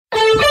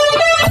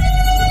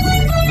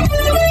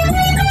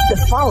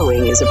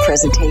following is a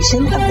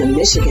presentation of the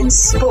Michigan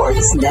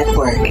Sports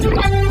Network.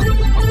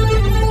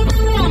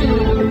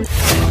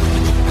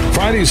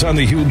 Fridays on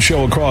the Huge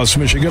Show across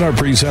Michigan are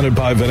presented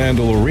by Van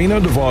Andel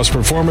Arena, DeVos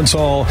Performance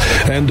Hall,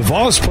 and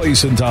DeVos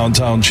Place in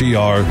downtown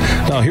GR.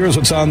 Now, here's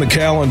what's on the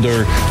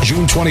calendar.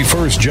 June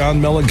 21st, John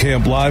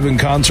Mellencamp live in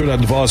concert at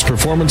DeVos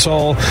Performance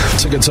Hall.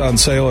 Tickets on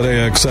sale at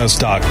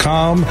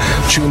AXS.com.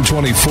 June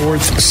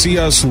 24th,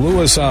 C.S.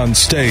 Lewis on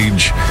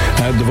stage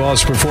at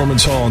DeVos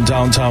Performance Hall in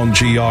downtown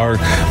GR.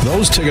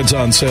 Those tickets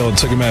on sale at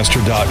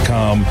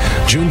Ticketmaster.com.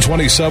 June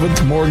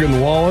 27th, Morgan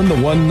Wallen, the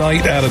One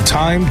Night at a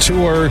Time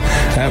tour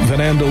at Van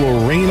Andel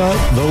Arena.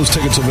 Those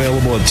tickets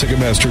available at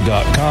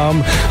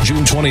Ticketmaster.com.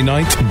 June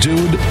 29th,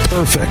 Dude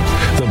Perfect,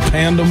 the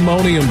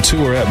Pandemonium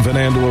Tour at Van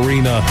Andel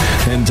Arena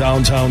in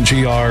downtown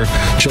GR.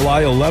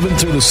 July 11th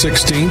through the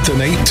 16th and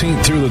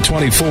 18th through the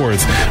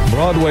 24th,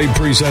 Broadway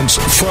presents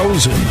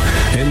Frozen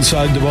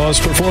inside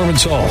DeVos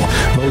Performance Hall.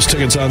 Those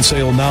tickets on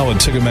sale now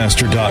at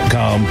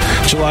Ticketmaster.com.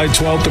 July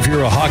 12th, if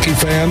you're a hockey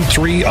fan,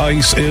 3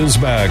 Ice is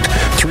back.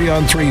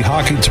 3-on-3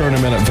 hockey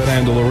tournament at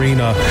Van Andel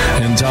Arena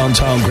in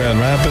downtown Grand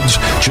Rapids.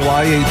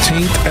 July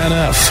 18th,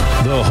 NF,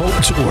 the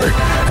Hope Tour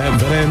at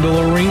Van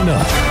Andel Arena.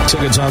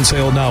 Tickets on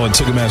sale now at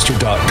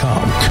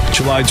Ticketmaster.com.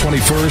 July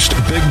 21st,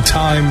 Big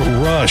Time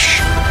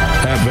Rush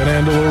at Van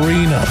Andel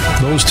Arena.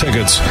 Those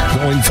tickets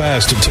going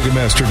fast at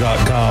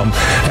Ticketmaster.com.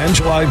 And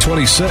July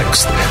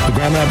 26th, the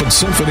Grand Rapids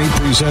Symphony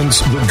presents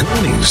The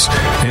Goonies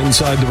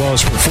inside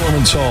DeVos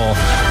Performance Hall.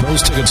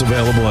 Those tickets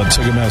available at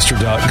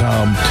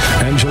Ticketmaster.com.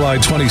 And July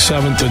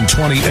 27th and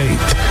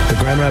 28th, the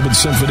Grand Rapids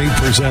Symphony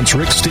presents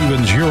Rick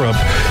Stevens Europe,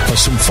 a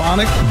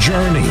symphonic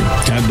journey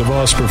at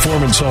DeVos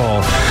Performance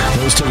Hall.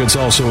 Those tickets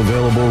also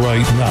available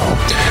right now.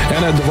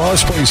 And at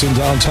DeVos Place in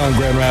downtown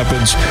Grand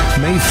Rapids,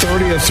 May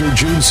 30th through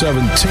June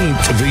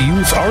 17th, the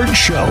Youth Art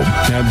Show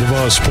at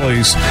DeVos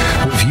Place,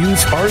 with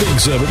youth art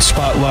exhibits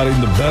spotlighting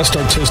the best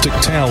artistic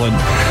talent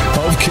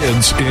of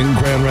kids in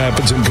Grand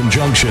Rapids in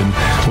conjunction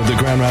with the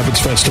Grand Rapids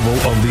Festival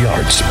of the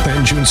Arts.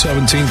 And June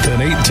 17th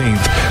and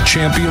 18th,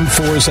 Champion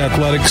Force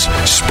Athletics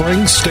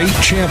Spring State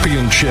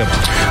Championship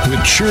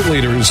with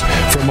cheerleaders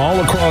from all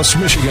across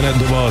Michigan at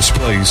DeVos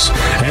Place.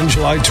 And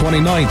July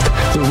 29th,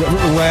 the River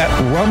Rat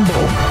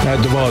Rumble at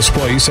DeVos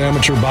Place,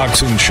 amateur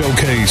boxing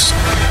showcase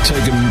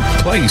taking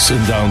place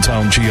in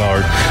downtown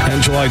GR.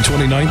 And July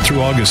 29th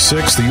through August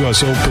 6th, the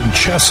U.S. Open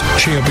Chess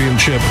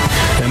Championship,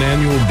 an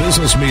annual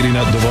business meeting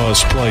at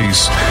DeVos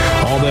Place.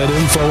 All that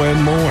info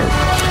and more.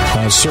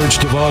 Search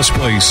DeVos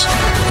Place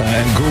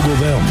and Google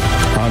them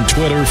on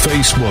Twitter,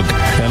 Facebook,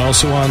 and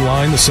also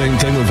online. The same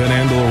thing with Van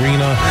Andel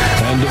Arena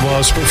and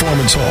DeVos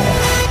Performance Hall.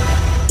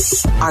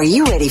 Are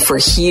you ready for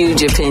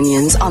huge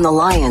opinions on the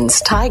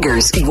Lions,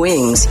 Tigers,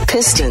 Wings,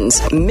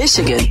 Pistons,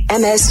 Michigan,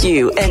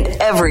 MSU, and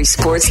every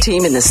sports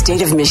team in the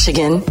state of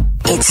Michigan?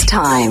 It's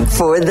time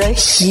for The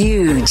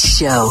Huge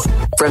Show.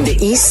 From the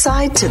east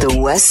side to the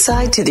west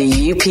side to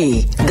the UP,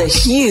 The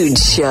Huge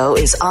Show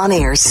is on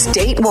air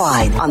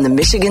statewide on the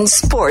Michigan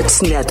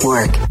Sports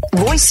Network.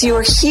 Voice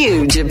your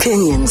huge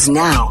opinions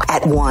now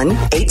at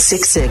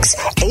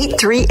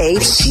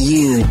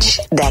 1-866-838-HUGE.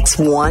 That's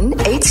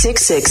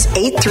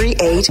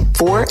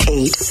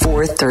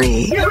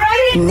 1-866-838-4843. You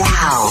ready?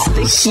 Now,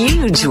 the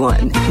huge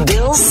one,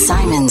 Bill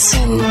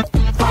Simonson.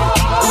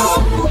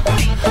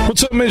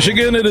 What's up,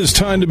 Michigan? It is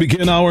time to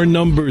begin hour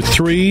number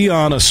 3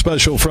 on a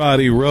special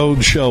Friday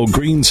road show,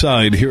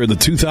 Greenside, here at the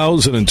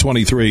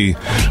 2023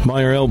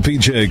 Meyer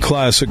LPGA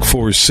Classic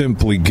for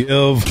Simply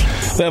Give.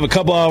 They have a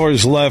couple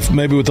hours left,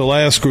 maybe with the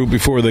last group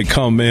before they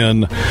come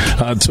in.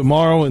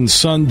 Tomorrow and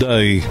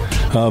Sunday,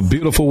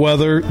 beautiful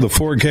weather. The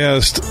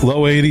forecast,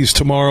 low 80s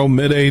tomorrow,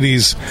 mid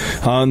 80s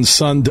on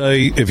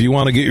Sunday. If you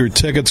want to get your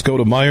tickets, go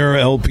to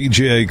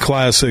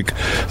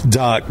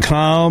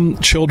MeyerLPGAClassic.com.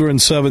 Children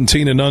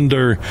 17 and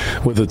under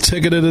with a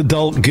ticketed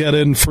adult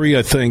get-in free,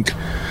 I think.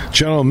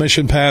 General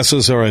admission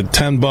passes are at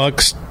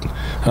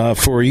 $10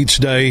 for each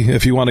day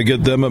if you want to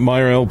get them at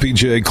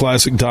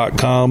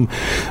MeyerLPGAClassic.com.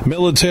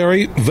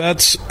 Military,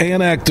 vets,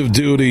 and active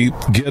duty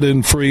get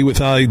in free with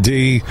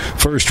ID.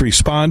 First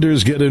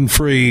responders get in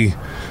free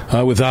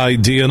with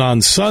ID. And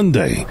on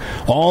Sunday,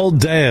 all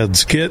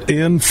dads get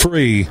in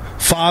free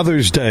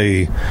Father's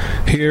Day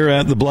here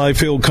at the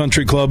Blythefield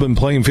Country Club in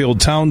Plainfield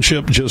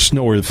Township, just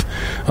north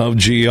of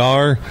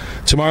GR.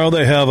 Tomorrow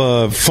they have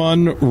a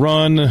fun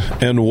run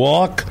and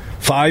walk,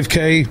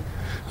 5K,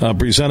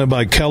 presented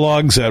by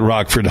Kellogg's at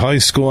Rockford High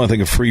School. I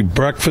think a free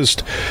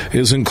breakfast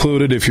is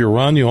included. If you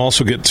run, you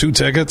also get 2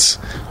 tickets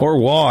or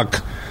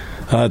walk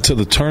to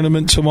the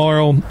tournament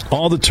tomorrow.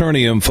 All the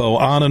tourney info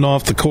on and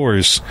off the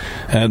course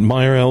at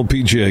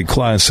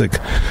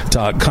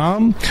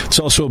MeyerLPGAClassic.com. It's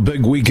also a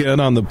big weekend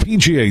on the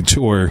PGA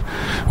Tour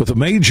with a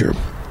major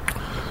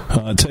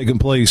taking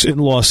place in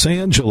Los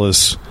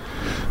Angeles.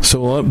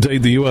 So we'll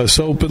update the U.S.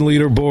 Open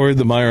leaderboard,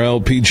 the Meyer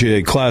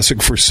LPGA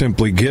Classic for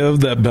Simply Give.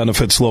 That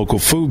benefits local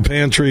food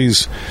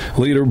pantries.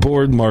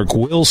 Leaderboard, Mark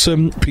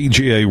Wilson,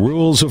 PGA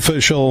Rules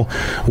official,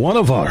 one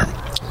of our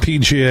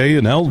PGA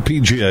and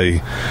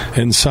LPGA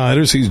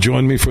insiders. He's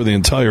joined me for the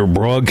entire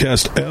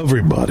broadcast.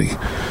 Everybody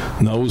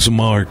knows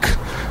Mark.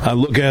 I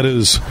look at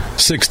his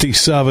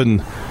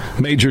 67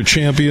 major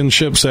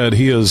championships that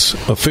he has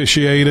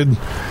officiated.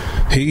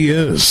 He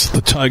is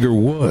the Tiger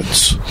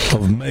Woods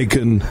of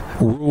making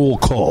rule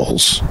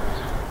calls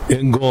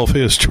in golf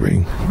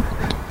history.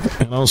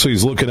 And also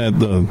he's looking at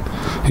the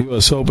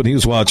U.S. Open. He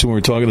was watching. We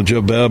were talking to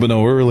Joe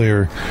Babineau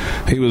earlier.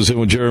 He was in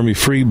with Jeremy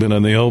Friedman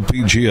and the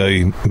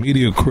LPGA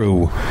media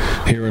crew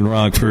here in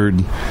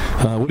Rockford.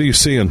 What are you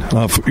seeing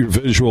off your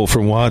visual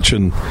from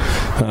watching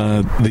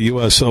the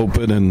U.S.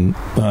 Open and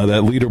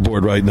that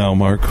leaderboard right now,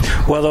 Mark?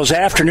 Well, those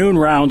afternoon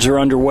rounds are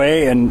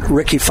underway, and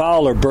Ricky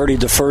Fowler birdied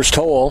the first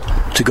hole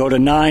to go to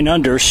 9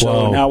 under.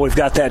 So now we've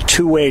got that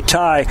two-way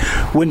tie.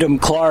 Wyndham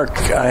Clark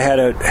had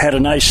a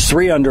nice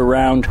 3 under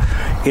round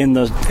in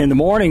the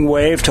morning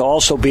wave to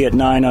also be at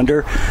 9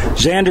 under.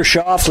 Xander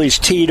Schauffele's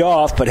teed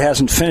off but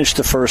hasn't finished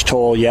the first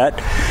hole yet.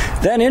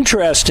 Then,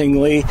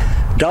 interestingly,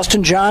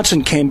 Dustin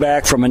Johnson came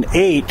back from an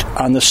 8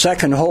 on the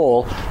second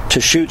hole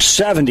to shoot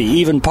 70,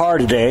 even par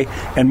today,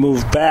 and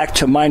moved back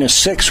to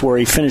 -6 where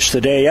he finished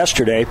the day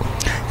yesterday.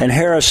 And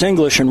Harris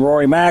English and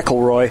Rory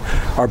McIlroy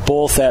are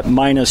both at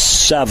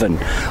 -7.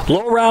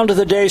 Low round of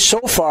the day so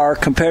far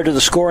compared to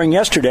the scoring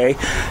yesterday.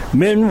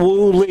 Min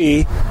Woo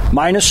Lee,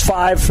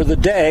 -5 for the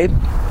day,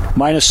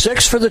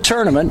 -6 for the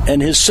tournament,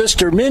 and his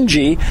sister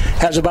Minjee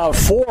has about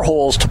 4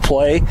 holes to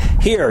play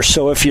here.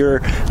 So if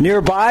you're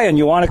nearby and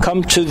you want to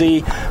come to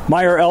the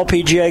Meyer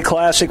LPGA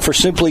Classic for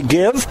Simply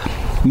Give,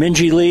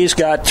 Minjee Lee's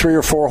got 3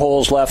 or 4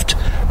 holes left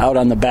out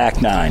on the back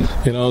 9.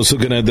 You know, I was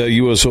looking at that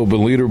U.S.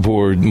 Open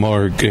leaderboard,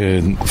 Mark,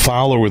 and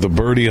Fowler with a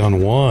birdie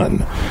on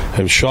 1.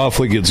 If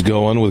Schauffele gets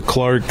going with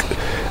Clark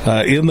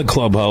in the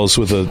clubhouse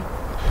with a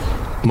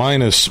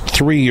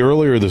 -3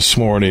 earlier this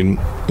morning,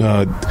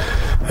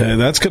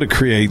 that's going to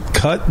create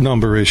cut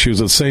number issues.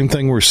 The same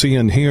thing we're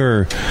seeing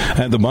here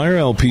at the Meyer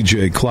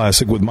LPGA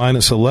Classic with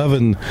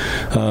 -11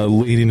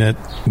 leading it,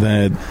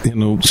 that, you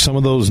know, some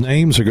of those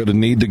names are going to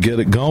need to get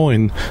it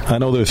going. I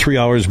know they're 3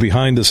 hours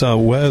behind us out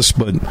west,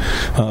 but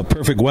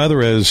perfect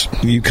weather, as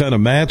you kind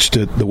of matched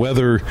it. The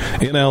weather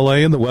in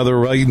L.A. and the weather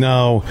right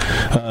now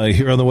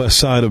here on the west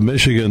side of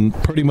Michigan,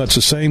 pretty much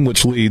the same,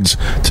 which leads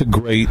to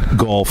great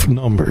golf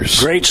numbers.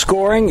 Great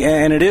scoring,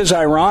 and it is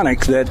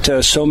ironic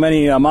that so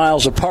many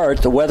miles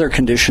apart, the weather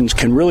conditions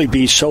can really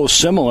be so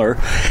similar.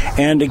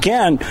 And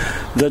again,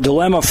 the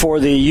dilemma for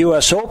the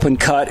U.S. Open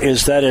cut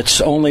is that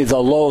it's only the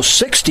low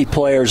 60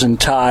 players in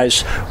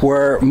ties,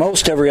 where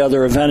most every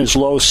other event is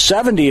low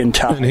 70 in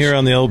ties. And here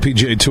on the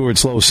LPGA Tour,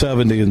 it's low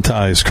 70 in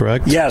ties,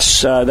 correct?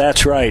 Yes,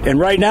 that's right. And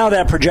right now,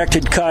 that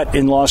projected cut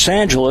in Los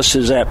Angeles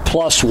is at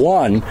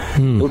 +1.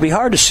 It would be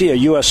hard to see a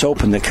U.S.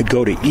 Open that could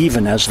go to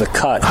even as the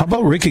cut. How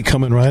about Ricky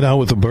coming right out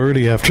with a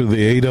birdie after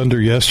the 8 under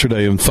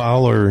yesterday, and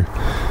Fowler,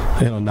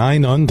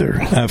 9 under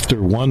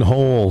after 1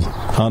 hole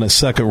on his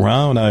second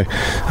round?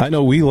 I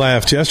know we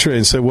laughed yesterday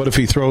and said, what if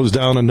he throws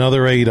down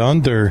another 8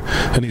 under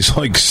and he's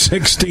like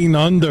 16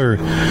 under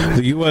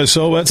the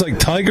USO? That's like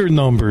Tiger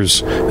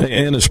numbers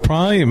in his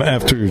prime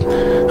after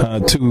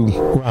 2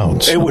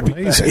 rounds. It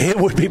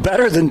would be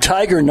better than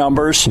Tiger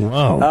numbers.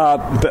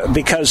 Wow.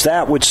 Because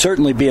that would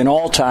certainly be an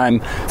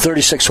all-time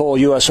 36-hole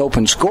U.S.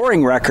 Open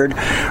scoring record.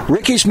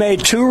 Ricky's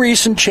made 2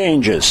 recent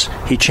changes.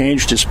 He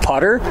changed his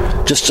putter,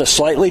 just a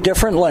slightly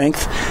different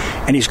length,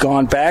 and he's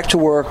gone back to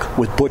work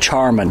with Butch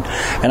Harmon.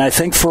 And I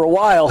think for a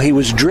while he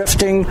was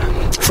drifting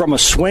from a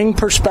swing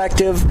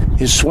perspective.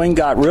 His swing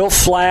got real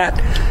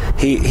flat.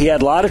 He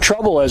had a lot of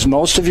trouble, as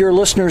most of your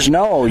listeners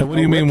know. And what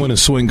do you mean when a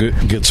swing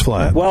gets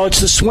flat? Well,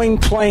 it's the swing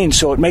plane,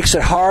 so it makes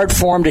it hard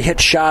for him to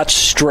hit shots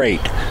straight,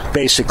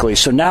 basically.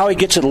 So now he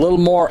gets it a little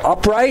more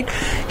upright.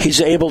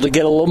 He's able to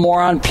get a little more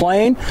on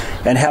plane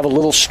and have a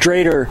little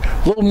straighter,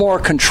 a little more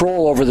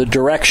control over the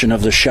direction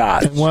of the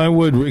shot. And why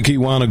would Ricky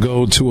want to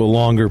go to a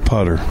longer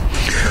putter?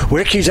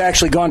 Ricky's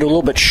actually gone to a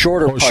little bit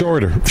shorter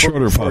putter.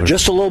 Shorter putter.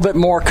 Just a little bit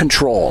more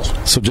control.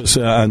 So just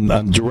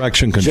on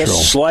direction control.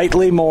 Just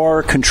slightly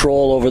more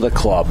control over the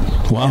club.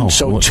 Wow. And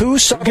so 2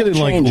 subtle changes.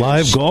 We're getting like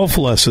live golf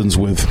lessons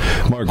with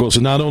Mark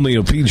Wilson. Not only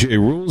a PGA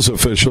Rules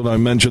official, and I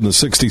mentioned the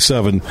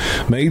 67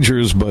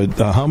 majors, but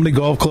how many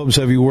golf clubs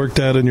have you worked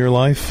at in your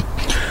life?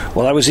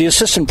 Well, I was the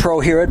assistant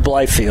pro here at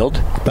Blythefield.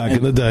 Back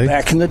in the day.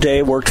 Back in the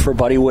day, worked for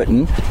Buddy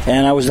Witten,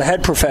 and I was the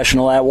head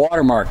professional at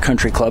Watermark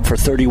Country Club for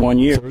 31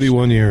 years.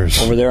 31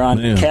 years. Over there on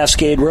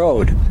Cascade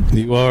Road.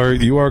 You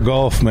are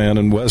golf, man,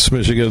 in West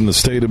Michigan, the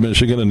state of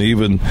Michigan, and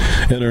even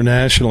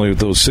internationally with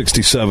those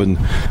 67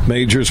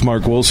 majors.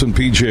 Mark Wilson,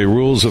 PGA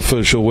Rules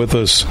official, with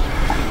us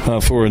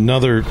for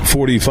another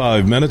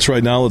 45 minutes.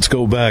 Right now, let's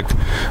go back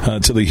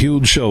to the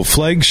Huge Show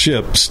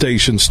flagship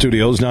station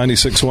studios,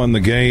 96.1 The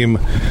Game,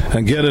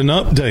 and get an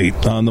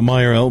update on the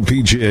Meyer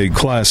LPGA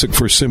Classic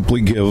for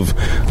Simply Give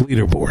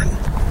leaderboard.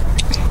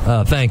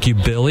 Thank you,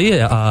 Billy.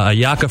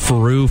 Ayaka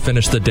Faru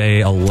finished the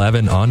day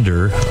 11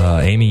 under.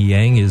 Amy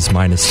Yang is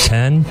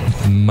 -10.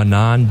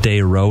 Manan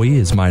De Roe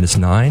is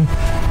 -9.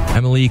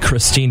 Emily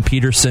Christine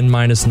Peterson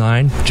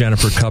 -9.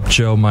 Jennifer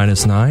Kupcho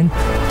 -9.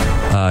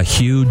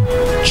 Hugh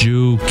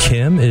Ju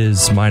Kim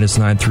is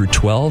 -9 through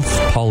 12.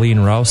 Pauline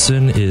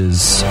Rausen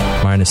is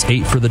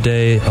 -8 for the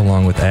day,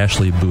 along with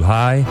Ashley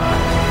Buhai.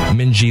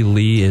 Minji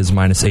Lee is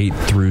 -8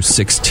 through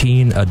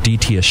 16.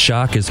 Aditya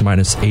Shak is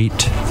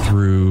 -8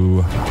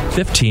 through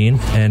 15.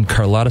 And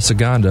Carlotta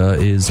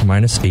Saganda is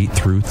 -8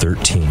 through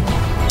 13.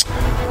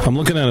 I'm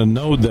looking at a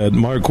note that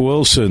Mark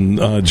Wilson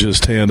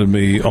just handed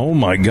me. Oh,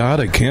 my God,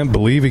 I can't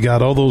believe he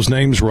got all those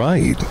names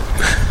right.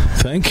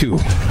 Thank you,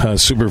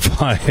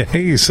 Superfly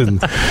Ace. And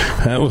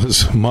that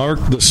was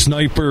Mark the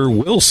Sniper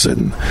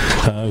Wilson,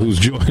 who's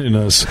joining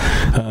us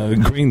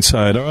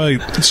greenside. All right,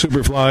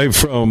 Superfly,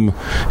 from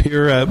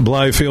here at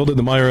Blyfield in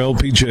the Meyer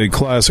LPGA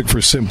Classic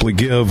for Simply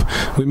Give.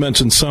 We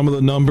mentioned some of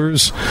the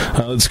numbers.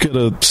 Let's get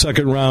a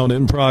second round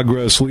in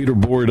progress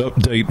leaderboard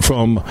update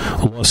from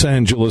Los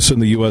Angeles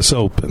in the U.S.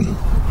 Open.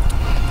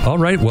 All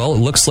right, well, it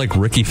looks like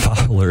Ricky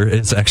Fowler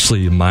is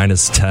actually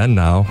 -10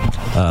 now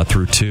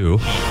through 2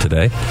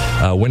 today.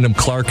 Wyndham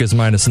Clark is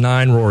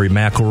 -9. Rory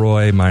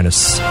McIlroy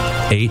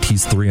 -8.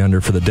 He's 3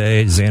 under for the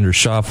day. Xander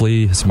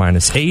Schauffele is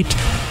 -8.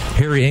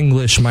 Harry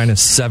English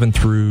 -7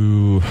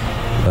 through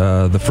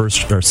the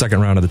first or second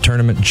round of the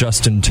tournament.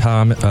 Justin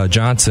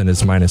Johnson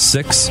is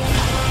 -6.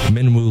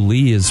 Minwoo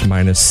Lee is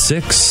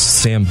 -6.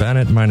 Sam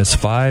Bennett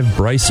 -5.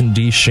 Bryson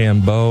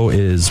DeChambeau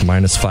is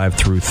 -5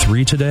 through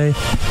 3 today.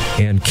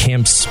 And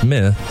Cam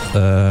Smith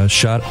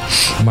shot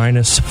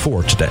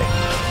 -4 today.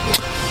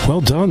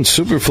 Well done,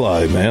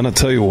 Superfly, man. I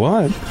tell you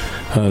what,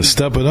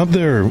 stepping up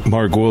there,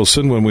 Mark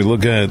Wilson, when we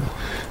look at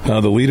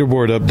the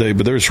leaderboard update.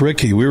 But there's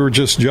Ricky. We were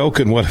just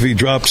joking. What if he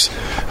drops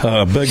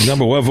a big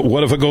number?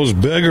 What if it goes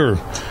bigger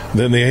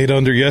than the 8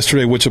 under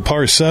yesterday, which a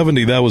par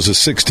 70, that was a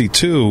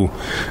 62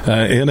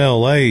 in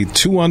L.A.,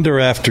 2 under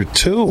after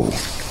 2.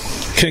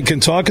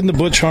 Can talking to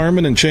Butch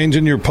Harmon and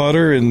changing your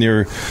putter and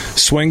your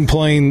swing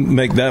plane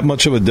make that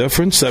much of a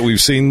difference that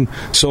we've seen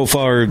so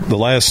far the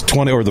last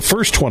 20 or the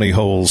first 20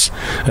 holes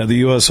at the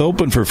U.S.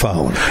 Open for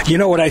Fowler? You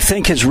know what I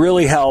think has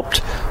really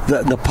helped?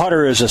 The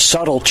putter is a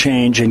subtle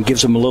change and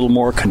gives him a little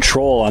more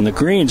control on the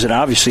greens, and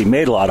obviously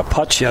made a lot of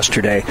putts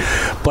yesterday.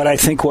 But I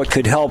think what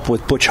could help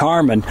with Butch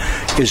Harmon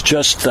is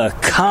just the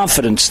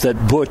confidence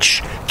that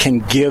Butch can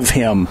give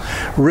him,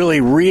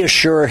 really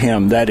reassure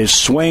him that his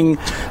swing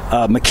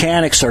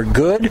mechanics are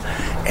good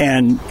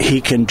and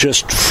he can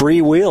just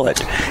freewheel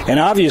it. And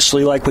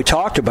obviously, like we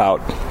talked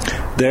about,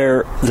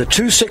 the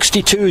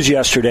 262s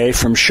yesterday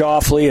from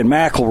Schauffele and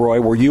McIlroy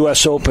were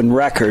U.S. Open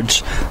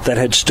records that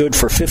had stood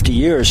for 50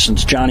 years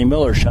since Johnny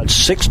Miller shot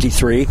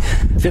 63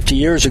 50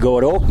 years ago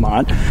at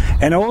Oakmont.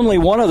 And only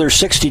one other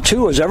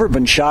 62 has ever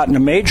been shot in a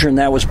major, and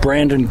that was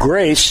Brandon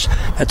Grace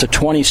at the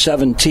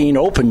 2017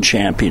 Open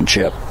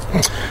Championship.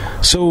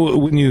 So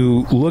when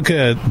you look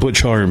at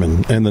Butch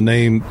Harmon, and the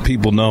name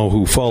people know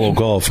who follow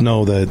golf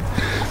know that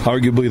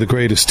arguably the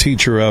greatest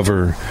teacher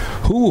ever,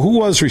 who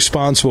was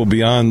responsible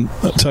beyond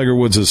Tiger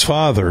Woods'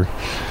 father?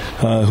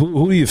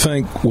 Who do you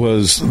think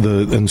was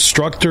the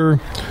instructor,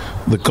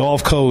 the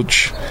golf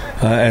coach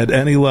at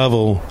any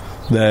level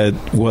that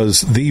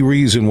was the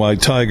reason why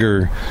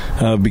Tiger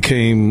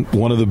became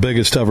one of the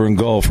biggest ever in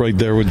golf, right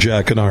there with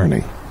Jack and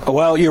Arnie?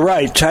 Well, you're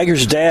right.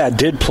 Tiger's dad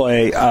did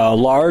play a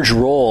large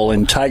role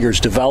in Tiger's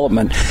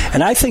development.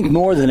 And I think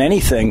more than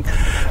anything,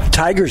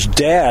 Tiger's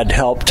dad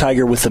helped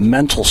Tiger with the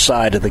mental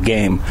side of the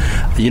game.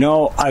 You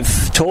know,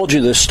 I've told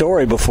you this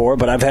story before,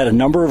 but I've had a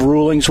number of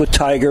rulings with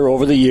Tiger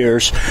over the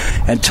years,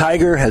 and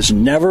Tiger has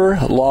never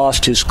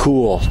lost his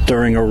cool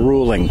during a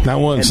ruling. Not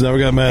once, never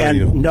got mad at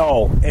you.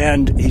 No,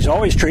 and he's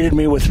always treated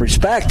me with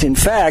respect. In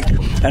fact,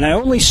 and I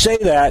only say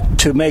that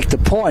to make the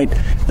point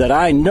that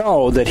I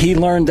know that he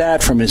learned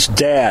that from his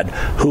dad,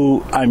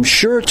 who I'm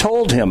sure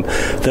told him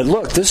that,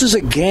 look, this is a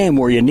game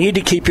where you need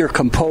to keep your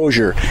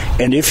composure,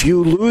 and if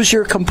you lose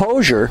your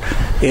composure,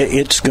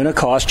 it's going to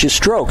cost you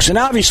strokes. And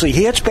obviously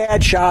he hits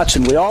bad shots,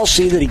 and we all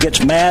see that he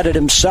gets mad at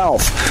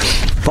himself.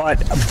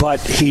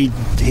 But he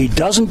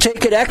doesn't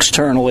take it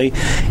externally,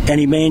 and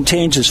he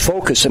maintains his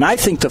focus. And I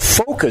think the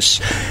focus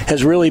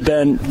has really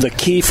been the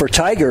key for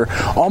Tiger,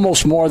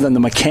 almost more than the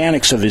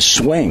mechanics of his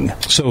swing.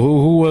 So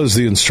who was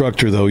the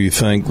instructor, though, you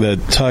think,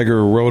 that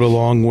Tiger rode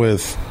along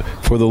with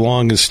for the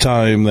longest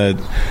time that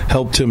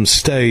helped him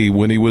stay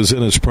when he was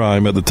in his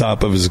prime at the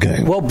top of his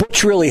game? Well,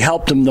 Butch really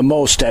helped him the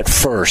most at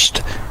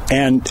first.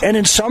 And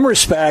in some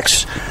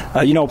respects,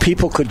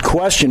 people could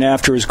question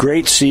after his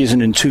great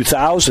season in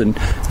 2000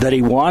 that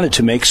he wanted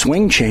to make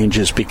swing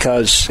changes,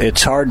 because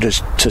it's hard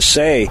to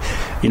say,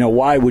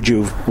 why would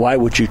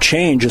you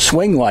change a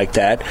swing like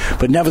that?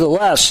 But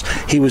nevertheless,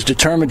 he was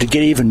determined to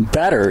get even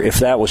better if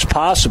that was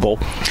possible.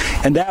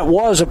 And that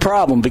was a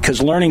problem,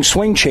 because learning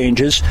swing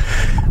changes,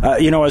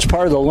 as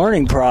part of the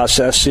learning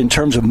process in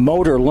terms of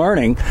motor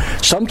learning,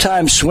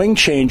 sometimes swing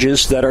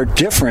changes that are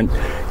different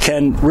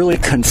can really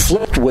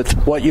conflict with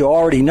what you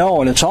already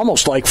know, and it's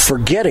almost like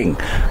forgetting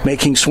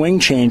making swing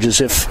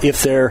changes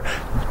if they're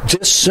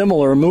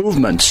dissimilar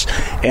movements.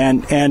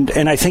 And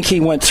I think he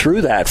went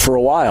through that for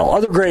a while.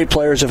 Other great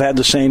players have had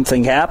the same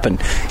thing happen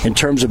in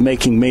terms of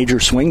making major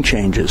swing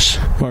changes.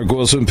 Mark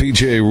Wilson,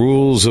 PGA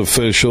rules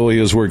official. He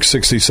has worked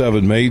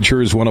 67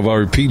 majors, one of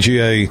our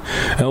LPGA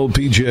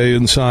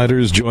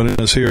insiders, joining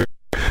us here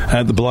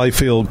at the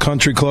Blythefield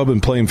Country Club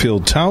in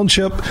Plainfield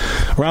Township.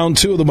 Round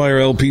 2 of the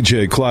Meijer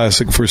LPGA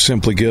Classic for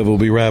Simply Give will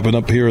be wrapping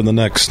up here in the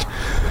next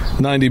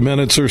 90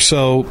 minutes or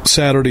so.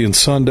 Saturday and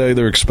Sunday,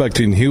 they're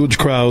expecting huge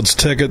crowds,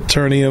 ticket,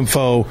 tourney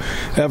info,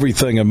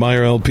 everything at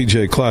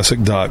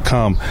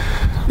MeijerLPGAClassic.com.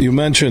 You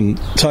mentioned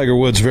Tiger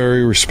Woods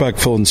very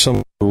respectful in some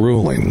of the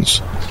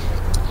rulings.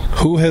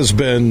 Who has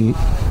been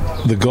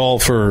the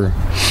golfer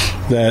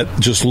that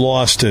just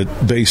lost it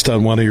based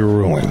on one of your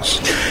rulings?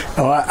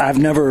 Oh, I've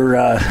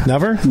never.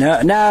 Never?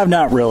 No,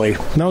 not really.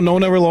 No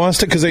one ever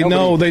lost it because they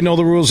know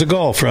the rules of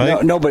golf, right? No,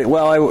 nobody.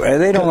 Well,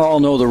 they don't all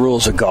know the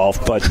rules of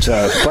golf, but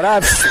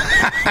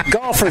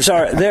golfers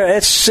are there.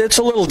 It's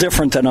a little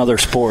different than other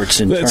sports.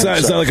 It's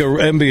not like an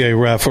NBA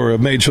ref or a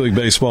Major League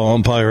Baseball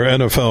umpire or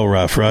NFL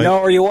ref, right? No,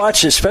 or you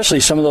watch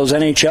especially some of those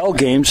NHL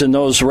games, and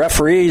those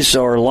referees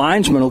or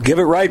linesmen will give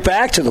it right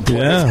back to the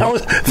player.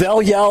 Yeah.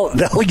 They'll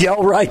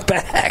yell right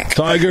back.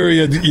 Tiger,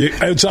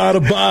 it's out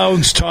of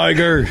bounds,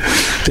 Tiger.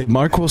 Did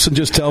Mark Wilson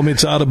just tell me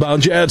it's out of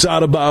bounds? Yeah, it's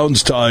out of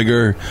bounds,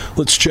 Tiger.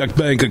 Let's check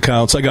bank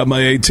accounts. I got my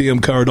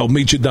ATM card. I'll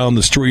meet you down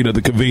the street at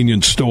the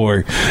convenience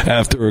store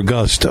after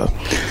Augusta.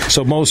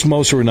 So most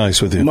were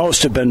nice with you.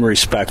 Most have been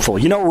respectful.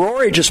 You know,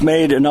 Rory just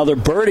made another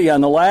birdie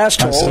on the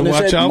last hole, and is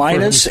at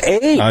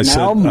 -8.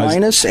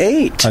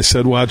 -8. I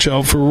said, watch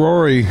out for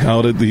Rory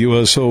out at the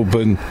U.S.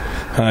 Open.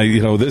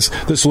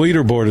 This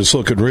leaderboard is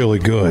looking really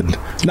good.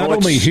 Not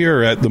only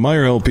here at the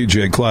Meijer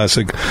LPGA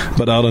Classic,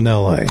 but out in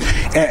L.A.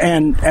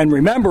 And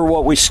remember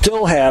what we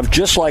still have,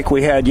 just like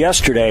we had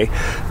yesterday,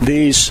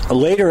 these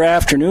later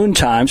afternoon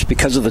times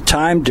because of the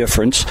time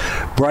difference.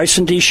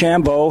 Bryson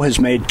DeChambeau has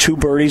made 2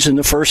 birdies in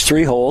the first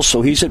 3 holes,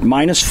 so he's at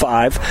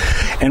 -5.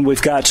 And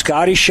we've got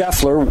Scotty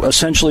Scheffler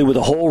essentially with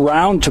a whole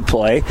round to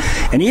play.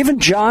 And even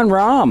Jon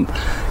Rahm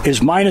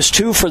is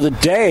 -2 for the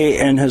day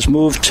and has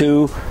moved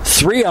to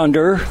 3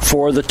 under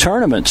for the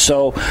tournament.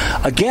 So,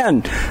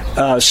 again,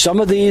 some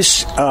of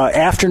these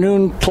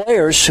afternoon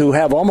players who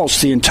have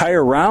almost the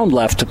entire round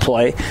left to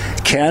play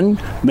can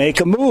make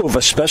a move,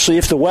 especially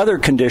if the weather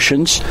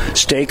conditions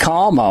stay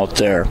calm out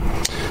there.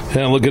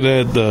 Yeah, look at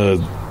that.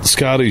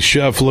 Scotty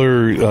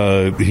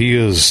Scheffler, he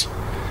is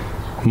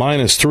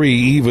 -3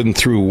 even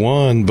through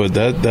 1, but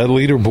that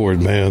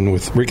leaderboard, man,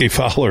 with Ricky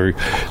Fowler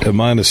at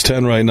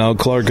 -10 right now,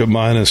 Clark at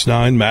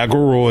 -9,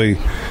 McIlroy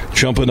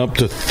jumping up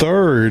to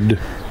 3rd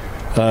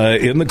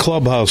in the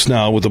clubhouse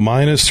now with a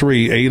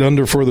 -3, 8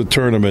 under for the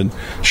tournament.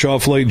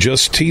 Schauffele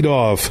just teed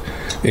off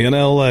in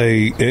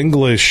L.A.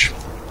 English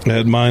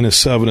at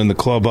 -7 in the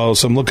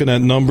clubhouse. I'm looking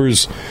at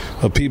numbers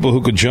of people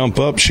who could jump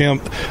up.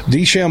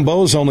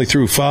 DeChambeau's only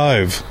through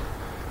 5.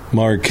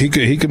 Mark, he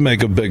could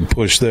make a big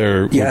push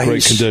there with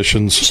great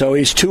conditions. So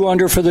he's 2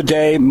 under for the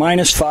day,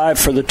 -5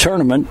 for the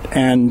tournament,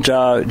 and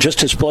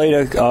just has played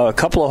a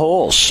couple of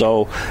holes.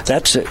 So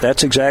that's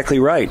exactly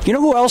right. You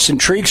know who else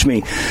intrigues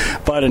me,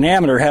 but an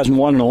amateur hasn't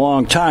won in a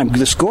long time?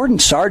 This Gordon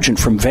Sargent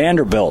from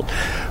Vanderbilt,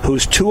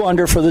 who's 2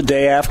 under for the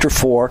day after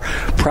 4,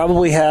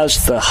 probably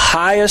has the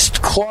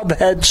highest club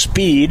head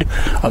speed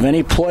of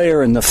any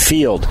player in the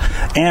field.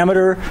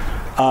 Amateur,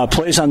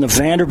 plays on the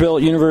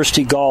Vanderbilt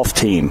University golf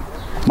team.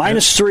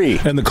 -3.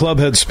 And the club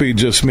head speed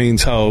just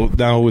means how,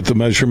 now with the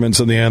measurements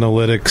and the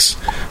analytics,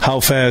 how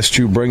fast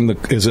you bring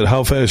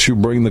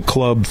the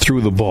club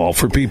through the ball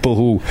for people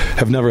who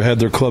have never had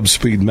their club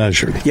speed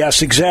measured.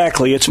 Yes,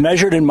 exactly. It's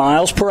measured in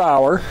miles per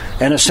hour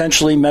and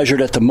essentially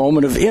measured at the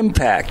moment of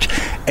impact.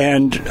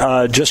 And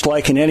just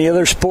like in any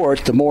other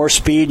sport, the more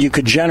speed you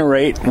could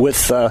generate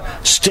with the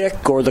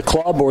stick or the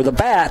club or the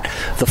bat,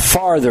 the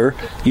farther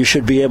you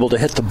should be able to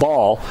hit the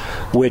ball,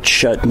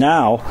 which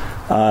now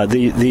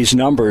these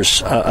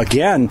numbers,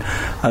 again...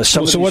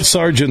 So what's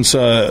Sargent's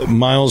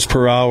miles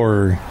per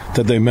hour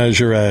that they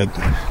measure at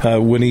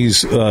when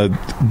he's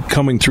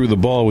coming through the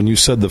ball, when you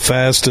said the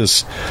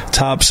fastest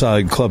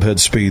topside club head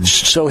speed?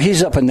 So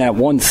he's up in that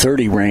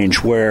 130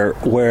 range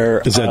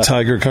where is that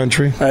Tiger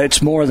country?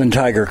 It's more than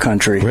Tiger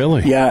country.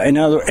 Really? Yeah,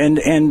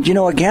 and you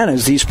know, again,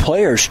 as these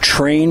players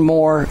train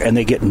more and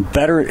they get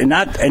better,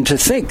 and to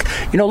think,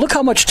 you know, look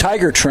how much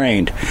Tiger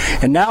trained,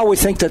 and now we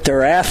think that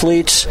they're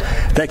athletes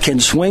that can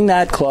swing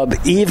that club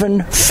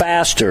even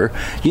faster.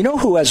 You know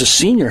who, as a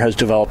senior, has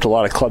developed a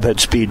lot of club head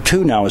speed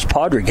too now is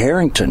Padraig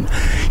Harrington.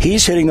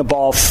 He's hitting the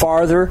ball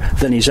farther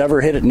than he's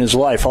ever hit it in his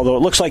life, although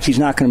it looks like he's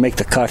not going to make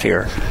the cut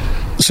here.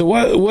 So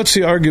what's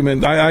the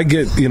argument? I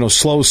get,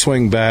 slow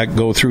swing back,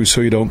 go through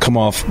so you don't come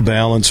off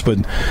balance,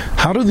 but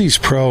how do these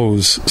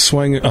pros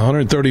swing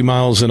 130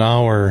 miles an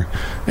hour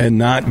and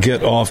not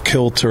get off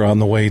kilter on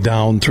the way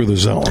down through the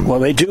zone? Well,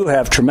 they do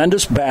have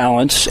tremendous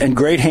balance and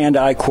great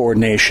hand-eye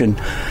coordination.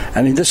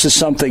 I mean, this is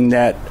something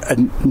that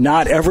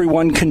not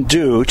everyone can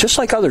do, just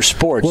like other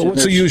sports. Well,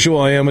 what's the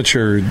usual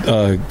amateur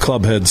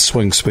clubhead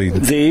swing speed?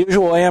 The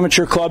usual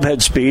amateur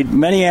clubhead speed,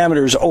 many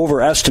amateurs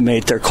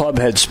overestimate their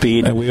clubhead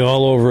speed. And we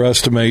all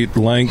overestimate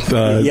length.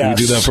 Yes.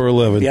 We do that for a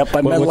living. Yep,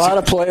 I met a lot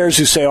of players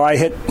who say, I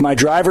hit my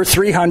driver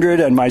 300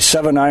 and my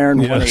 7-iron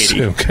 180.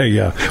 Yes, okay,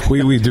 yeah.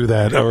 We do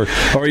that. Or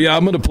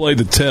I'm going to play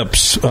the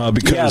tips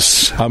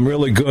because I'm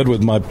really good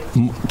with my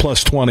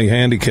plus 20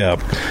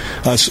 handicap.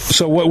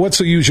 So what's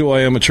the usual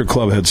amateur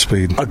clubhead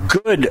speed?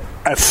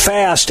 A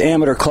fast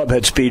amateur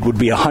clubhead speed would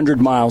be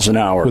 100 miles an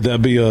hour. Would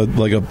that be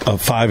like a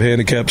 5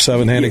 handicap,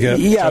 7 handicap?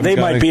 Yeah, they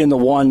might be in the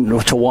 1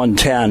 to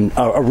 110,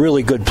 a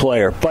really good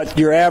player. But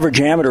your average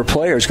amateur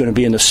player is going to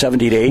be in the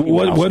 70 to 80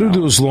 miles What do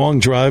those long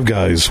drive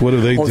guys, what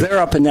do they do? They're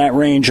up in that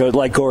range,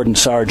 like Gordon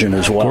Sargent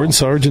as well. Gordon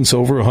Sargent's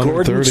over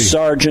 130. Gordon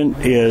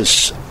Sargent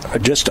is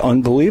just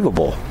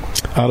unbelievable.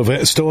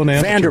 Still an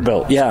amateur.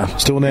 Vanderbilt, yeah.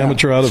 Still an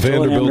amateur out of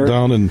Vanderbilt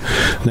down in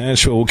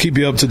Nashville. We'll keep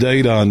you up to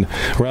date on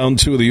round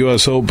 2 of the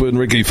U.S. Open.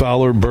 Ricky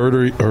Fowler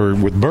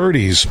with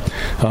birdies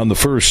on the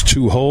first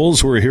 2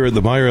 holes. We're here at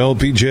the Meijer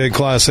LPGA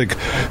Classic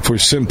for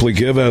Simply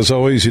Give. As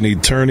always, you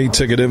need tourney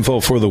ticket info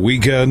for the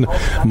weekend.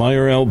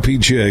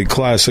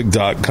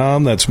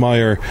 MeijerLPGAClassic.com. That's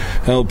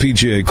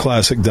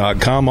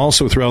MeijerLPGAClassic.com.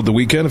 Also, throughout the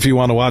weekend, if you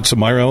want to watch the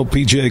Meijer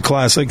LPGA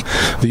Classic,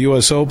 the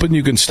U.S. Open,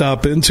 you can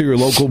stop into your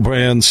local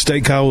brand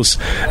steakhouse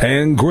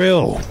and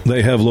grill.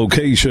 They have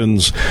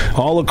locations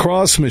all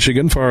across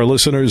Michigan. For our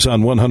listeners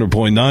on 100.9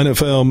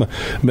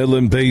 FM,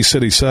 Midland, Bay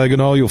City,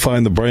 Saginaw, you'll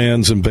find the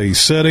Brands in Bay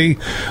City.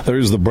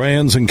 There's the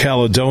Brands in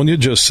Caledonia,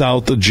 just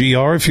south of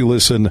GR, if you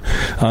listen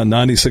on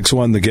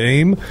 96.1 The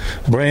Game.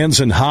 Brands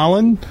in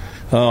Holland,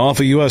 off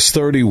of US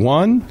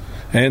 31.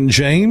 And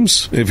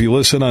James, if you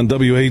listen on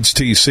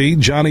WHTC,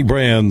 Johnny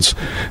Brands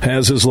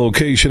has his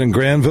location in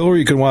Granville, where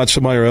you can watch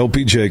the Meijer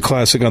LPGA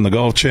Classic on the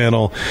Golf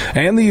Channel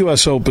and the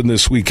U.S. Open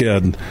this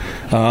weekend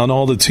on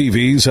all the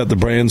TVs at the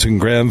Brands in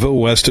Granville,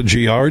 west of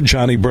GR.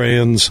 Johnny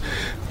Brands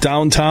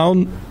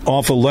downtown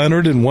off of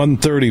Leonard and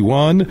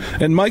 131.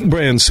 And Mike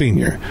Brands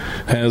Sr.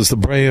 has the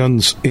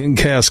Brands in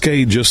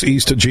Cascade just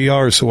east of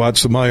GR. So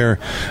watch the Meijer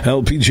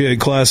LPGA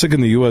Classic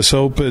and the U.S.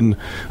 Open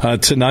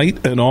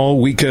tonight and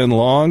all weekend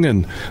long.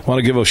 And want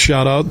to give a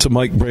shout out to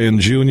Mike Brand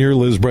Jr.,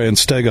 Liz Brand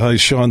Stegaheis,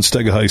 Sean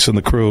Stegaheis, and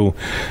the crew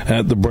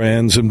at the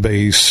Brands in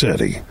Bay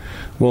City.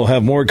 We'll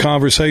have more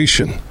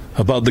conversation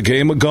about the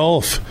game of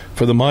golf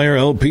for the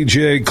Meijer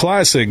LPGA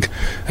Classic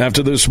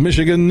after this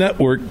Michigan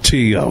Network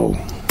TO.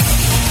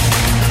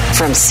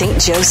 From St.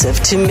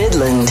 Joseph to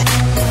Midland,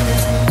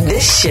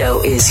 this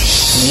show is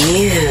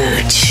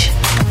huge.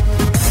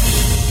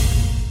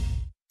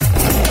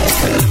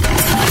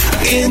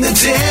 In the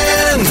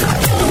Den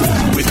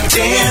with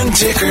Dan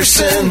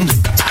Dickerson.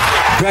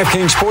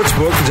 DraftKings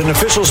Sportsbook is an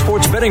official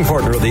sports betting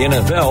partner of the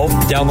NFL.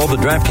 Download the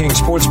DraftKings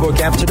Sportsbook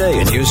app today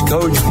and use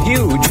code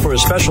HUGE for a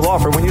special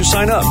offer when you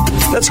sign up.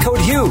 That's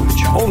code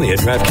HUGE, only at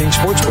DraftKings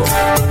Sportsbook.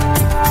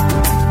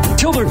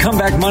 Until their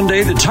comeback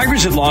Monday, the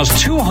Tigers had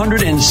lost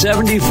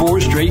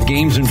 274 straight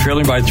games and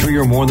trailing by 3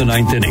 or more in the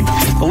ninth inning.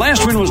 The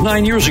last win was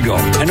 9 years ago,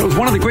 and it was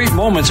one of the great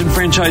moments in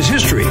franchise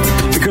history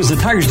because the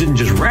Tigers didn't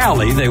just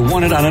rally, they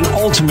won it on an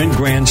ultimate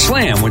grand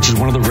slam, which is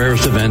one of the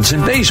rarest events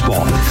in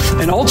baseball.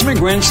 An ultimate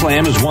grand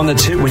slam is one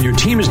that's hit when your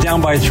team is down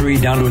by 3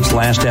 down to its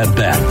last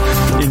at-bat.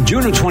 In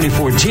June of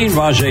 2014,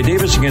 Rajai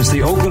Davis against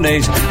the Oakland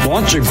A's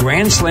launched a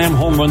grand slam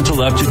home run to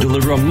left to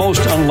deliver a most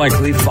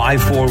unlikely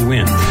 5-4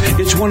 win.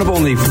 It's one of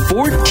only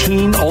 14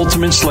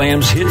 ultimate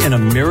slams hit in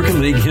American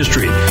League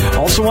history.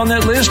 Also on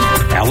that list,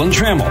 Alan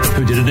Trammell,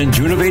 who did it in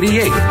June of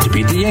 '88 to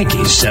beat the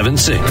Yankees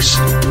 7-6.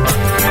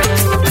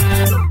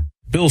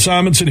 Bill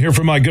Simonson here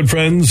from my good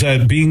friends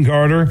at Bean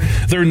Garter.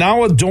 They're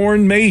now a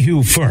Dorn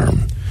Mayhew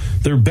firm.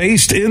 They're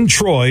based in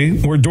Troy,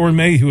 where Dorn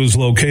Mayhew is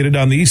located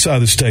on the east side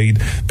of the state.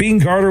 Bean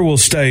Garter will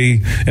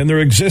stay in their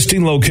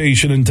existing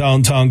location in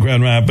downtown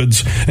Grand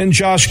Rapids, and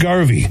Josh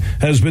Garvey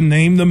has been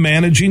named the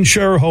managing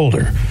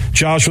shareholder.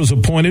 Josh was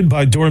appointed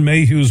by Dorn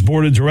Mayhew's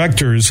board of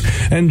directors,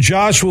 and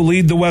Josh will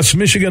lead the West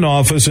Michigan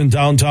office in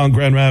downtown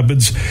Grand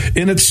Rapids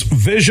in its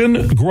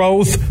vision,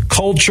 growth,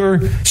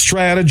 culture,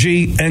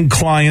 strategy, and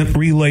client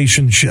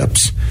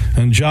relationships.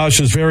 And Josh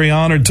is very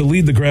honored to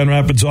lead the Grand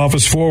Rapids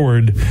office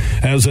forward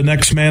as the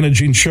next managing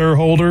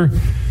shareholder.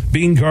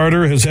 Bean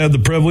Garter has had the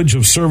privilege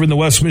of serving the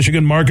West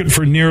Michigan market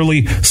for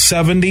nearly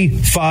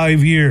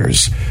 75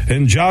 years.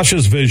 And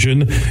Josh's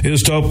vision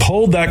is to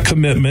uphold that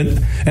commitment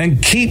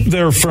and keep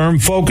their firm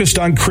focused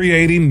on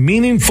creating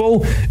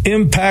meaningful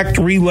impact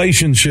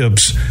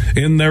relationships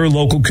in their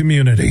local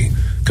community.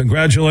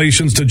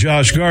 Congratulations to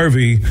Josh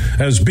Garvey,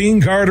 as Bean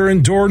Garter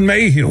and Dorn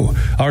Mayhew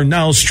are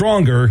now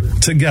stronger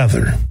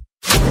together.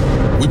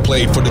 We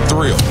played for the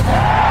thrill,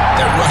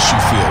 that rush you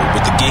feel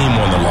with the game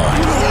on the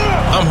line.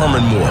 I'm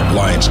Herman Moore,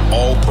 Lions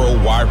All-Pro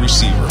wide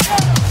receiver.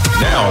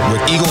 Now,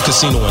 with Eagle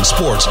Casino and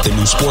Sports, the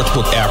new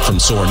sportsbook app from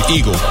Soaring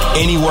Eagle,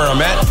 anywhere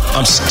I'm at,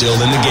 I'm still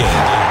in the game.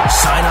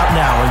 Sign up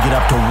now and get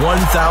up to $1,000.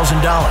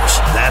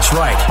 That's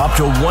right, up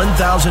to $1,000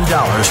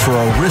 for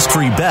a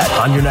risk-free bet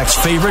on your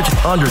next favorite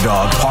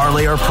underdog,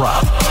 parlay, or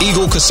prop.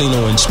 Eagle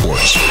Casino and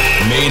Sports.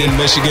 Made in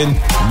Michigan,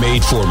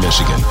 made for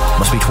Michigan.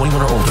 Must be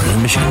 21 or older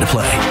in Michigan to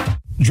play.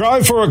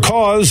 Drive for a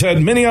Cause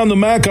at Mini on the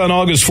Mac on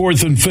August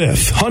 4th and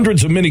 5th.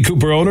 Hundreds of Mini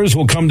Cooper owners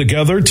will come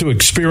together to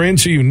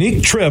experience a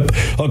unique trip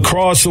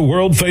across the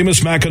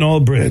world-famous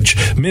Mackinac Bridge.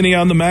 Mini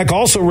on the Mac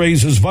also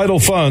raises vital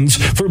funds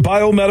for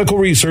biomedical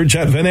research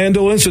at Van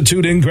Andel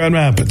Institute in Grand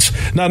Rapids.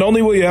 Not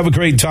only will you have a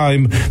great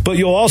time, but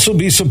you'll also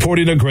be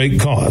supporting a great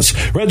cause.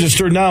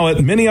 Register now at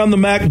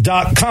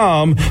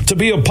minionthemac.com to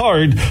be a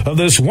part of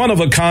this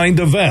one-of-a-kind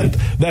event.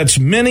 That's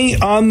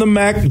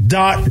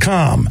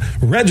minionthemac.com.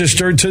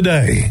 Register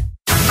today.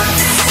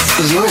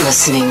 You're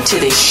listening to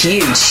The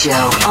Huge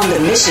Show on the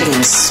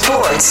Michigan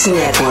Sports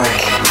Network.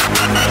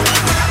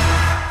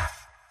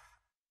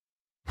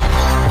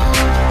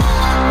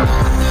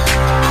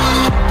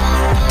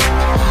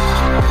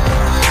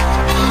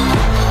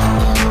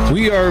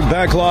 We are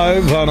back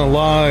live on a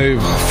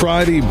live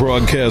Friday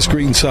broadcast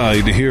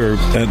greenside here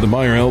at the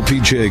Meyer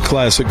LPGA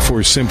Classic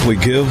for Simply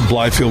Give,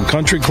 Blythefield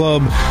Country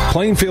Club,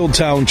 Plainfield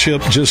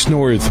Township, just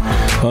north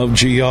of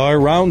GR.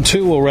 Round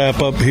 2 will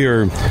wrap up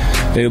here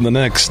in the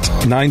next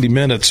 90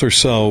 minutes or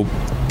so.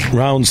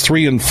 Rounds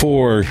 3 and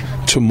 4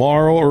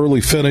 tomorrow,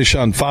 early finish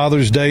on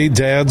Father's Day.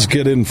 Dads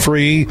get in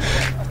free.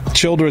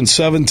 Children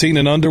 17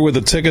 and under with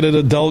a ticketed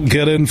adult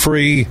get in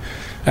free.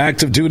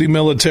 Active duty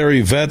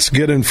military vets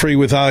get in free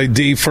with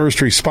ID. First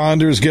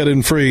responders get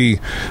in free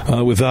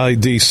with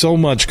ID. So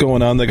much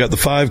going on. They got the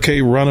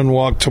 5K run and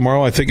walk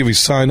tomorrow. I think if you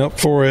sign up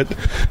for it,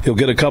 you'll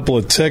get a couple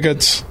of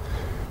tickets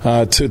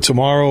to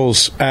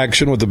tomorrow's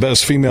action with the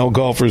best female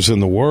golfers in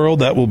the world.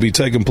 That will be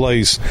taking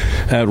place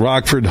at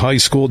Rockford High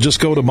School. Just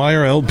go to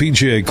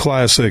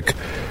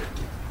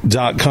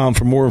MeyerLPGAClassic.com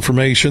for more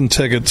information,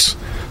 tickets,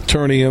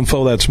 tourney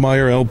info. That's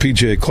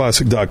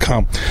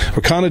MeyerLPGAClassic.com.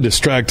 We're kind of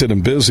distracted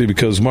and busy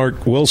because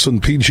Mark Wilson,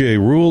 PGA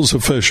Rules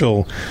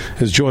official,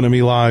 is joining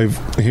me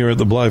live here at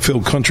the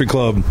Blythefield Country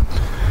Club.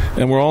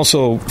 And we're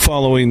also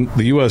following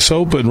the U.S.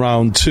 Open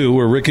Round 2,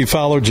 where Ricky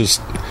Fowler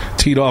just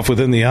teed off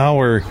within the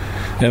hour.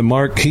 And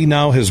Mark, he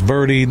now has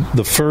birdied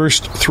the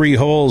first 3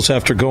 holes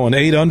after going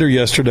 8 under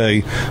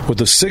yesterday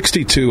with a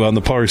 62 on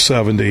the par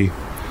 70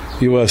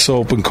 U.S.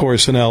 Open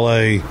course in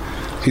L.A.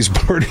 He's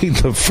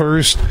birdied the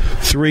first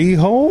 3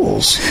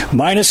 holes.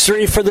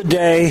 -3 for the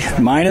day,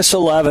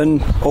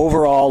 -11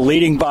 overall,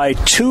 leading by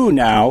 2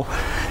 now.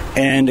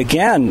 And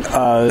again,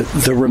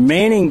 the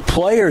remaining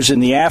players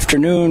in the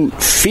afternoon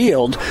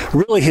field,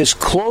 really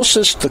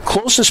the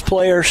closest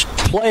players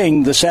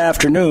playing this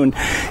afternoon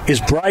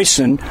is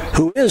Bryson,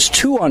 who is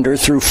 2 under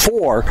through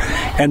 4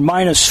 and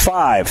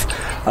 -5.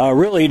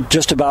 Really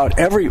just about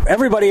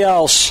everybody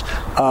else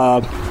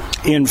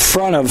in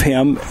front of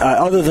him,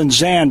 other than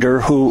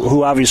Xander,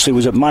 who obviously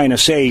was at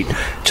 -8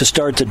 to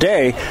start the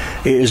day,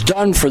 is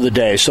done for the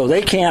day. So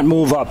they can't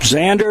move up.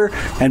 Xander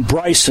and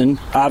Bryson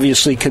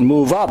obviously can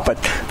move up, but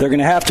they're going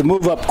to have to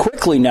move up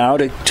quickly now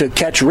to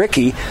catch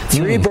Ricky.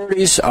 3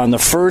 birdies on the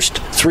first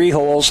 3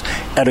 holes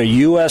at a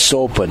U.S.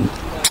 Open.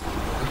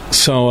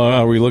 So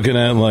are we looking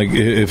at, like,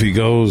 if he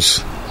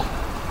goes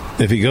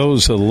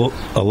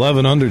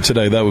 11 under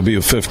today, that would be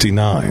a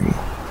 59?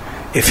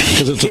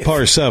 Because it's a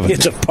par 70.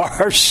 It's a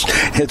par. This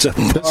is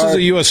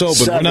a U.S. Open.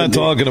 70. We're not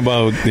talking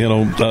about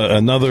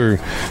another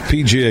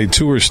PGA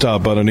Tour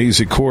stop on an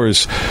easy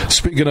course.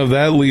 Speaking of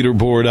that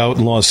leaderboard out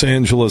in Los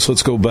Angeles,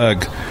 let's go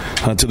back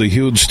to the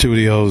Huge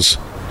Studios.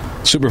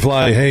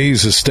 Superfly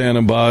Hayes is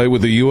standing by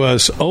with the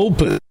U.S.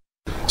 Open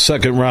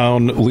second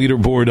round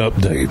leaderboard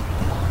update.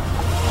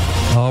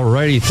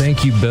 Alrighty,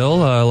 thank you, Bill.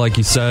 Like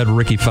you said,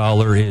 Ricky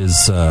Fowler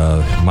is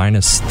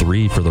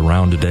 -3 for the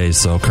round today,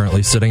 so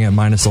currently sitting at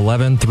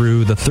 -11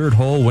 through the third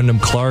hole. Wyndham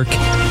Clark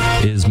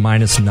is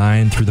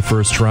 -9 through the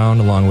first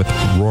round, along with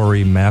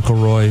Rory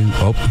McIlroy.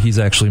 Oh, he's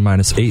actually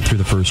 -8 through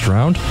the first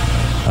round.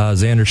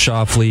 Xander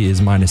Schauffele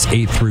is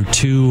 -8 through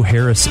 2.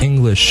 Harris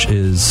English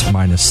is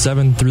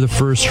 -7 through the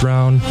first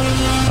round.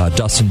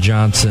 Dustin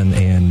Johnson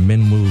and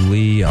Minwoo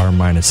Lee are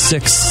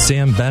 -6.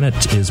 Sam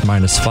Bennett is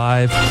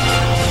 -5.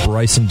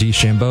 Bryson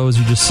DeChambeau, as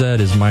you just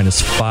said, is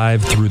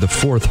 -5 through the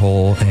fourth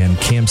hole, and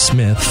Cam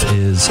Smith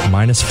is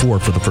 -4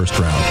 for the first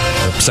round,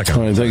 or second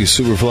round. All right, thank you,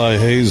 Superfly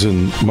Hayes.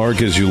 And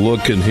Mark, as you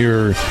look and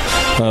hear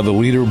the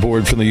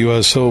leaderboard from the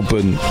U.S.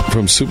 Open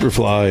from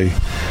Superfly,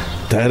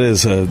 that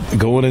is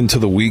going into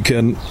the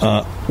weekend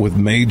with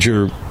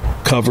major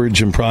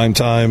coverage in prime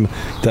time.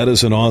 That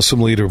is an awesome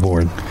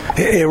leaderboard.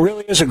 It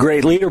really is a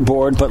great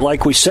leaderboard, but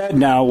like we said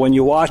now, when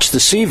you watch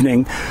this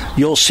evening,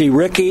 you'll see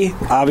Ricky,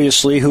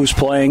 obviously, who's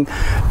playing,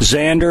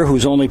 Xander,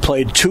 who's only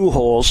played 2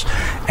 holes,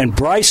 and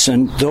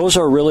Bryson. Those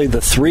are really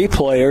the 3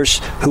 players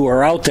who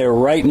are out there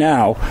right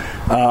now.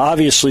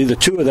 Obviously, the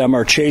 2 of them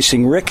are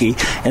chasing Ricky.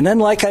 And then,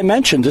 like I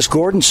mentioned, this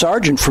Gordon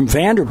Sargent from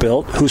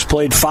Vanderbilt, who's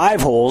played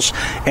 5 holes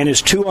and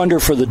is 2 under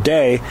for the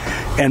day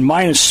and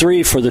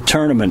 -3 for the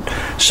tournament.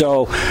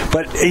 So,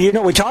 but,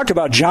 we talked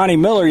about Johnny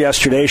Miller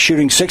yesterday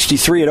shooting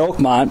 63 at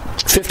Oakmont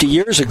 50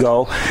 years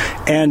ago.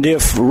 And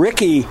if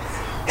Ricky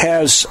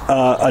has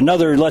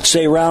another, let's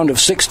say, round of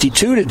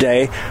 62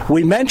 today,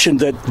 we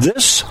mentioned that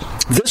this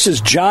is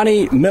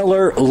Johnny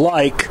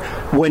Miller-like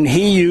when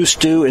he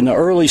used to, in the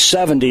early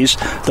 70s,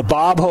 the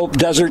Bob Hope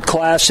Desert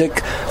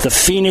Classic, the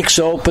Phoenix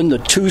Open, the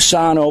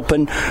Tucson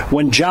Open,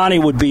 when Johnny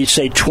would be,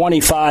 say,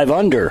 25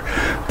 under.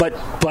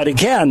 But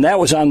again, that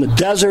was on the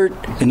desert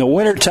in the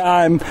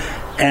wintertime,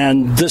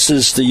 and this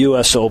is the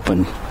U.S.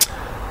 Open.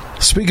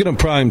 Speaking of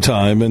prime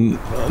time and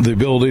the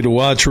ability to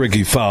watch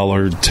Ricky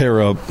Fowler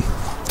tear up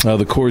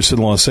the course in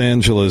Los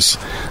Angeles,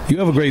 you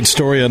have a great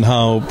story on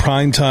how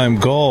primetime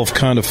golf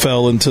kind of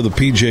fell into the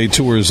PGA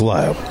Tour's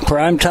lap.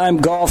 Primetime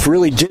golf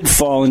really did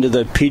fall into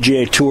the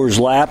PGA Tour's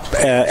lap.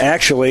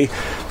 Actually,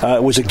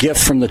 it was a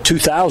gift from the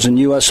 2000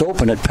 U.S.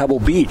 Open at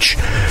Pebble Beach.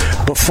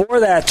 Before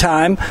that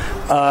time,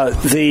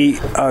 the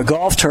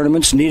golf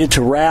tournaments needed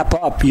to wrap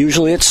up,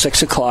 usually at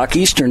 6 o'clock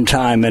Eastern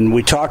Time. And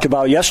we talked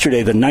about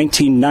yesterday the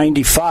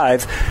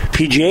 1995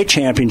 PGA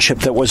Championship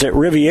that was at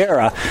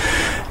Riviera.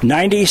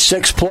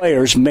 96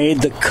 players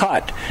made the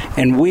cut,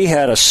 and we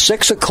had a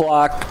 6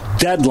 o'clock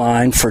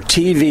deadline for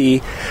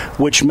TV,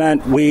 which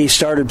meant we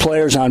started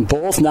players on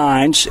both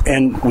 9s,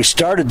 and we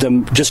started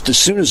them just as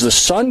soon as the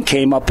sun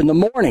came up in the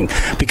morning,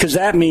 because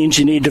that means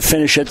you need to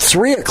finish at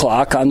 3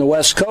 o'clock on the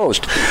West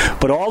Coast.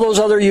 But all those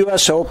other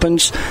U.S.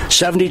 Opens,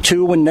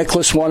 72 when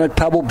Nicklaus won at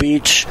Pebble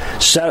Beach,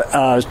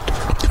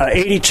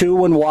 82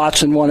 when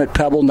Watson won at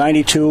Pebble,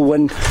 92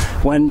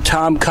 when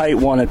Tom Kite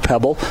won at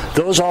Pebble,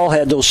 those all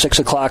had those 6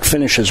 o'clock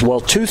finishes.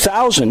 Well,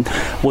 2000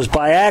 was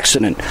by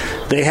accident.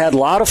 They had a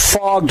lot of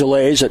fog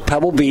delays at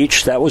Pebble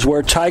Beach. That was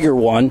where Tiger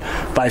won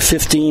by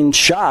 15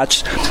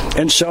 shots.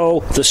 And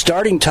so the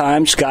starting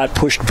times got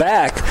pushed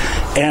back,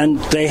 and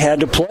they had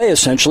to play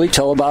essentially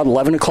till about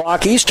 11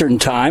 o'clock Eastern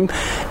Time.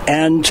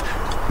 And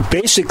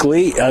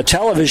basically,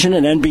 television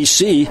and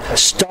NBC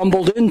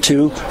stumbled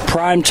into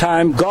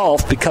primetime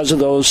golf because of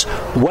those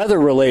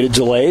weather-related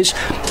delays,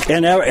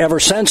 and ever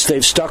since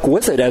they've stuck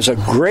with it as a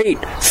great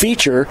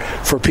feature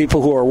for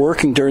people who are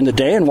working during the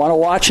day and want to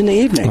watch in the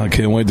evening. I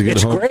can't wait to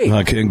get home. Great.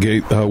 I can't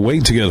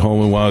wait to get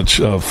home and watch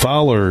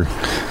Fowler,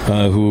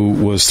 who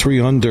was 3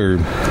 under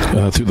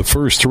through the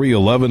first 3,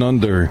 11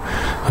 under,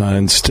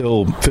 and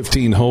still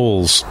 15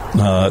 holes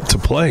to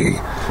play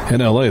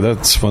in L.A.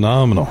 That's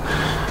phenomenal.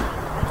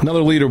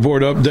 Another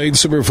leaderboard update.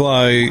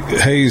 Superfly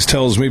Hayes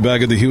tells me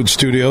back at the Huge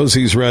Studios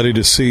he's ready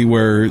to see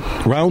where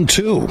round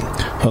 2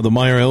 of the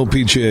Meyer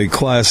LPGA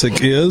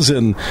Classic is,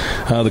 and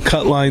the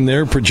cut line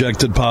there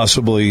projected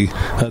possibly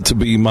to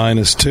be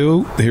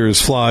 -2. Here's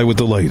Fly with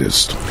the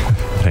latest.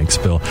 Thanks,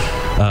 Bill.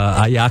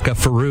 Ayaka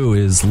Faru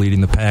is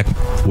leading the pack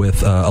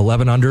with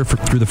 11 under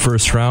through the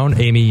first round.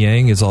 Amy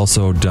Yang is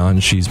also done.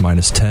 She's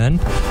 -10.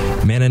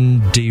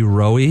 Manandi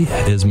Rowe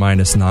is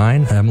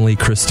 -9. Emily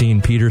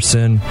Christine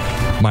Peterson,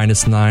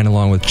 -9,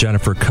 along with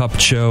Jennifer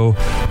Kupcho.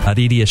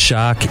 Aditya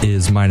Shak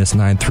is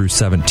 -9 through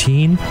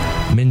 17.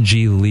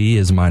 Minji Lee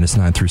is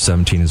 -9 through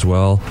 17 as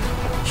well.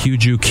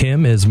 Hyuju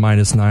Kim is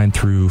 -9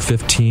 through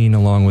 15,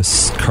 along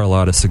with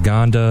Carlotta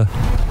Saganda.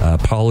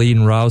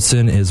 Pauline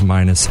Rowson is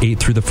 -8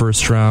 through the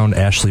first round.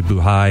 Ashley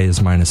Buhai is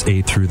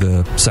 -8 through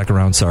the second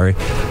round,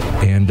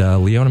 And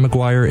Leona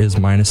McGuire is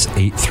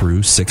 -8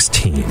 through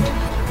 16.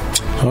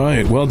 All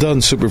right, well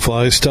done,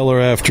 Superfly. Stellar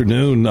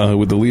afternoon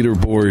with the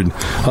leaderboard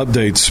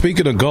updates.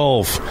 Speaking of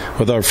golf,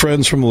 with our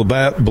friends from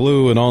Labatt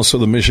Blue and also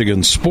the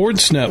Michigan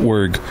Sports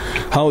Network,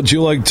 how would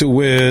you like to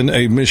win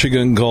a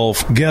Michigan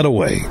golf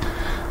getaway?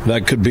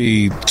 That could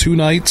be 2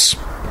 nights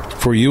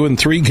for you and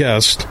 3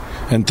 guests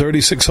and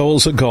 36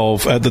 holes of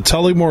golf at the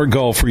Tullymore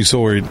Golf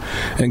Resort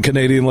in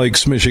Canadian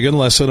Lakes, Michigan,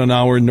 less than an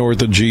hour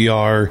north of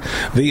GR.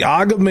 The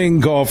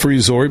Agaming Golf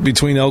Resort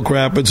between Elk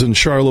Rapids and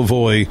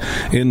Charlevoix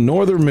in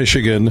northern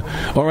Michigan,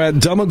 or at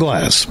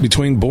Dumaglass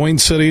between Boyne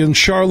City and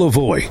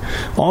Charlevoix,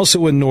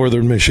 also in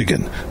northern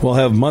Michigan. We'll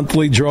have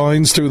monthly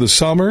drawings through the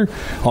summer.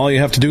 All you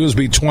have to do is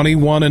be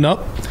 21 and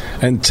up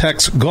and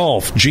text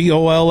GOLF,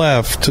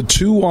 GOLF, to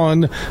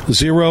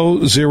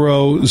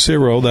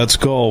 21000. That's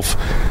GOLF.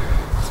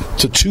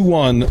 To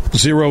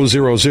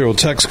 21000.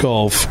 Text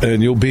golf,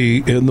 and you'll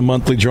be in the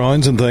monthly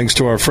drawings. And thanks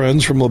to our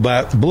friends from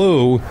Labatt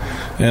Blue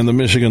and the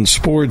Michigan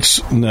Sports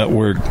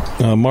Network.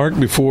 Mark,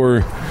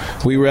 before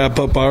we wrap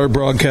up our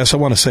broadcast, I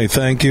want to say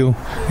thank you.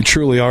 You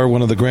truly are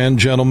one of the grand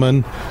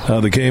gentlemen.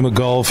 The game of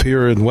golf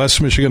here in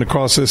West Michigan,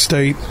 across this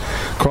state,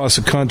 across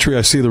the country.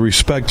 I see the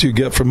respect you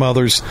get from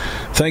others.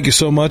 Thank you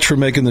so much for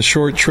making the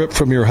short trip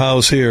from your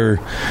house here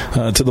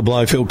to the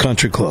Blythefield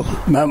Country Club.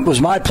 It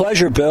was my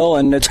pleasure, Bill,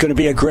 and it's going to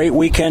be a great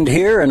weekend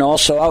here and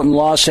also out in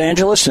Los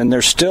Angeles, and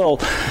there's still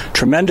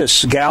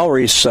tremendous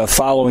galleries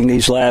following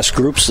these last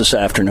groups this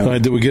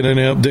afternoon. Did we get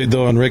any update,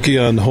 though, on Ricky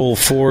on hole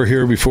 4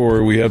 here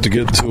before we have to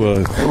get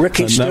to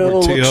Ricky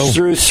still looks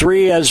through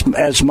 3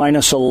 as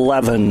minus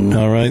 11.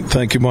 All right.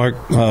 Thank you,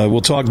 Mark.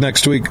 We'll talk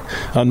next week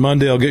on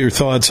Monday. I'll get your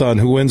thoughts on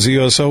who wins the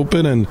U.S.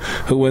 Open and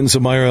who wins the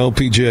Meyer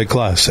LPGA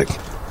Classic.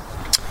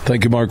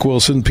 Thank you, Mark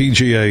Wilson,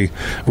 PGA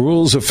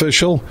Rules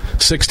official,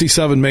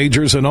 67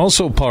 majors, and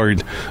also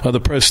part of the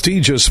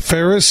prestigious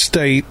Ferris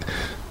State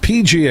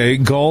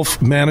PGA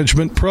Golf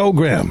Management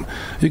Program.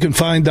 You can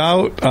find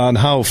out on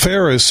how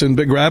Ferris in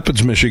Big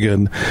Rapids,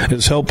 Michigan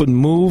is helping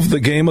move the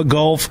game of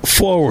golf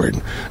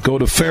forward. Go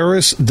to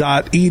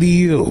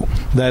ferris.edu.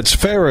 That's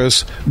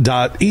ferris.edu.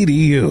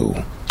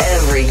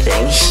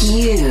 Everything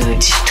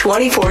huge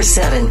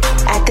 24/7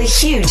 at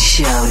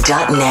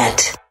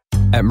thehugeshow.net.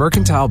 At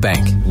Mercantile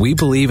Bank, we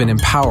believe in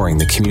empowering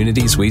the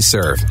communities we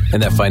serve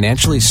and that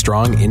financially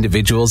strong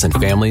individuals and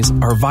families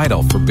are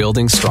vital for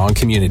building strong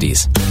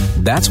communities.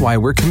 That's why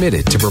we're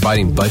committed to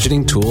providing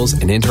budgeting tools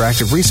and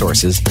interactive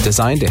resources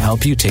designed to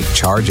help you take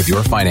charge of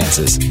your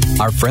finances.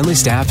 Our friendly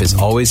staff is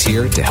always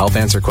here to help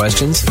answer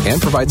questions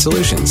and provide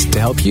solutions to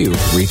help you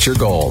reach your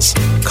goals.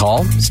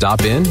 Call,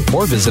 stop in,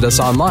 or visit us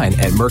online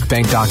at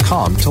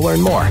mercbank.com to learn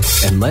more.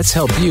 And let's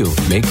help you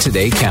make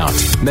today count.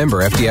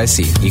 Member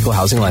FDIC, Equal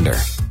Housing Lender.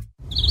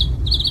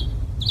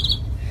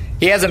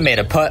 He hasn't made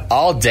a putt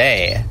all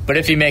day, but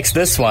if he makes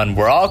this one,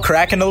 we're all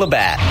cracking a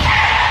Labatt.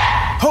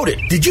 Hold it.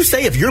 Did you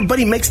say if your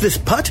buddy makes this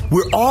putt,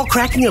 we're all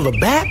cracking a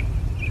Labatt?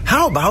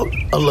 How about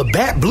a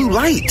Labatt Blue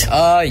Light?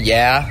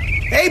 Yeah.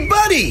 Hey,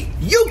 buddy,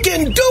 you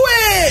can do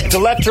it! It's a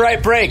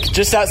left-to-right break,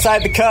 just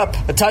outside the cup,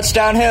 a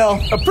touchdown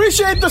hill.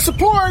 Appreciate the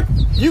support.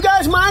 You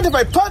guys mind if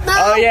I putt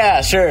now? Oh,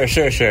 yeah, sure.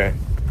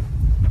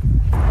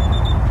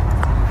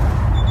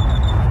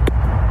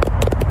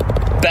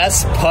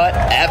 Best putt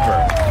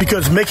ever.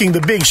 Because making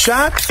the big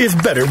shot is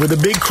better with a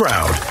big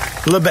crowd.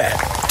 Labatt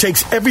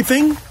takes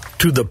everything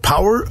to the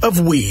power of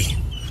we.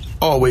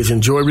 Always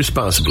enjoy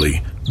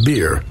responsibly.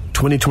 Beer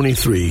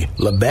 2023,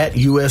 Labatt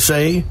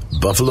USA,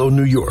 Buffalo,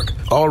 New York.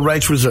 All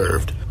rights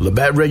reserved.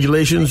 Labatt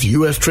Regulations,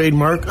 U.S.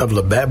 trademark of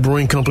Labatt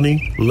Brewing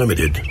Company,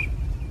 Limited.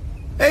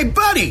 Hey,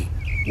 buddy,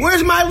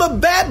 where's my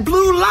Labatt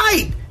Blue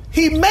Light?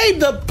 He made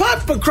the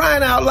putt, for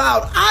crying out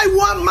loud. I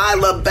want my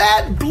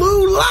Labatt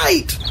Blue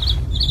Light.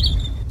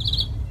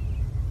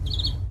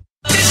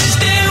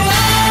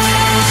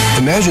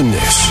 Imagine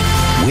this,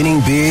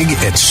 winning big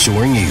at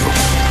Soaring Eagle.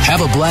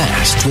 Have a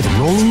blast with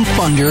Rolling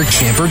Thunder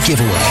Camper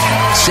Giveaway.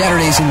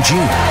 Saturdays in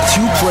June,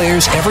 2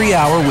 players every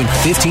hour win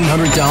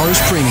 $1,500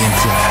 premium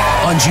play.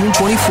 On June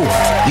 24th,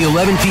 the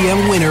 11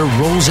 p.m. winner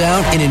rolls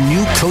out in a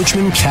new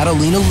Coachman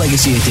Catalina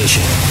Legacy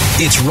Edition.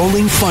 It's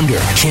Rolling Thunder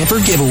Camper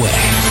Giveaway,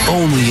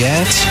 only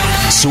at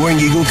Soaring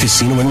Eagle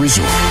Casino and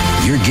Resort.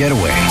 Your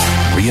getaway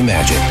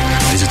reimagined.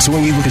 Visit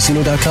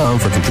SoaringEagleCasino.com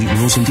for complete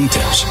rules and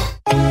details.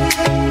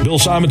 Bill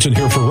Simonson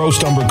here for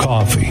Roast Umber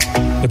Coffee.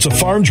 It's a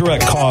farm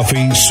direct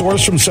coffee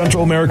sourced from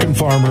Central American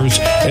farmers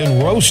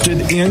and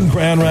roasted in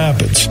Grand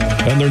Rapids.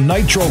 And their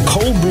Nitro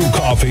Cold Brew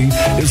Coffee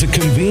is a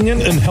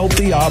convenient and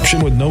healthy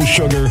option with no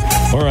sugar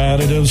or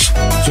additives.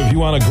 So if you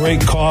want a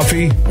great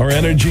coffee or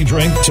energy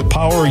drink to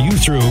power you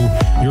through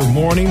your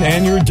morning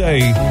and your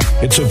day,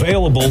 it's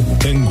available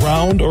in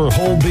ground or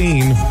whole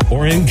bean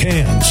or in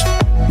cans.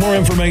 More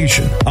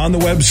information on the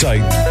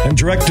website and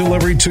direct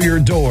delivery to your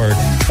door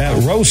at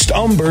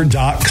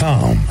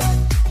roastumber.com.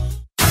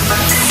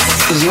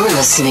 You're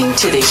listening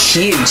to The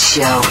Huge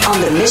Show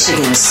on the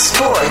Michigan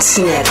Sports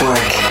Network.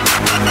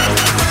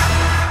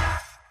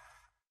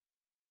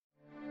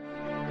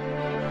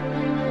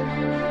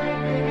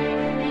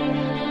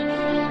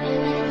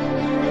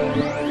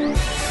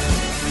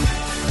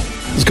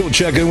 Let's go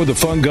check in with the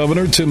fun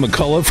governor, Tim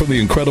McCullough, from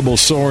the incredible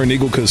Soaring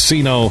Eagle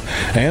Casino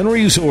and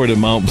Resort in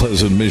Mount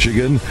Pleasant,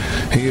 Michigan.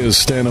 He is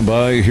standing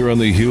by here on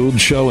the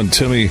Huge Show. And,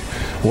 Timmy,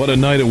 what a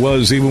night it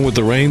was, even with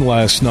the rain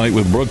last night,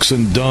 with Brooks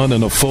and Dunn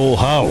and a full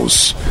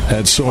house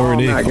at Soaring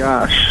Eagle. Oh, my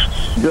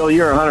gosh. Bill,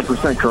 you're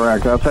 100%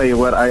 correct. I'll tell you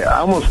what, I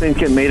almost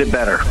think it made it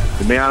better,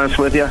 to be honest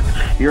with you.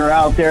 You're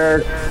out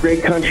there,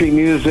 great country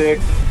music.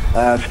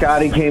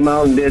 Scotty came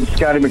out and did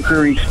Scotty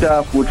McCreery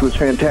stuff, which was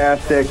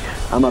fantastic.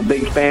 I'm a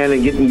big fan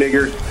and getting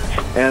bigger.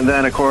 And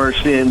then, of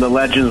course, in the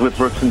Legends with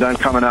Brooks and Dunn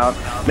coming out,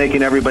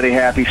 making everybody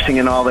happy,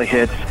 singing all the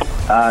hits.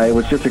 It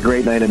was just a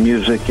great night of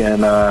music.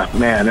 And,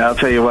 man, I'll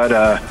tell you what,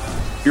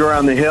 you were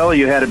on the hill,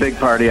 you had a big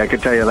party, I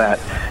could tell you that.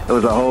 It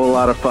was a whole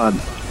lot of fun.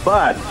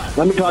 But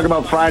let me talk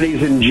about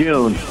Fridays in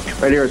June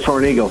right here at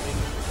Soaring Eagle.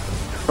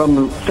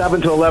 from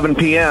 7 to 11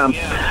 p.m.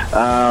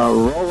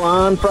 Roll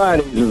On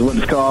Fridays is what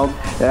it's called.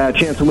 A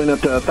chance to win up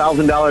to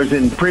 $1,000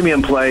 in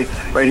premium play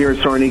right here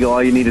at Soaring Eagle.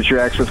 All you need is your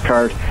access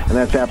card, and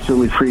that's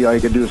absolutely free. All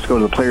you can do is go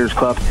to the Players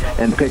Club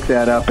and pick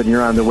that up, and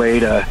you're on the way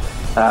to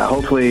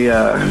hopefully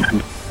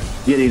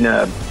getting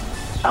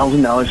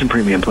 $1,000 in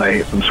premium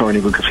play from Soaring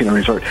Eagle Casino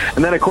Resort.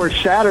 And then, of course,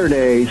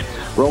 Saturdays,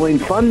 Rolling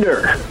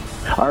Thunder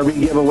RV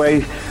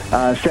giveaway.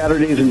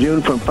 Saturdays in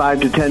June from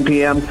 5 to 10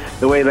 p.m.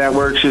 The way that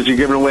works is you're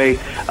giving away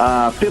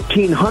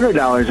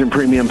 $1,500 in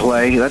premium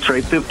play. That's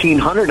right,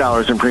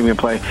 $1,500 in premium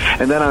play.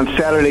 And then on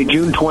Saturday,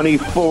 June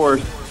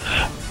 24th,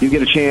 you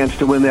get a chance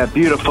to win that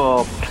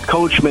beautiful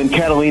Coachman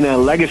Catalina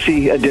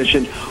Legacy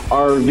Edition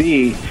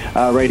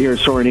RV right here at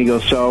Soaring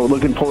Eagle. So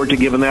looking forward to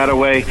giving that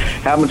away,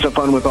 having some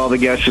fun with all the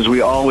guests as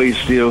we always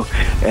do.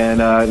 And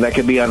that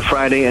could be on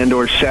Friday and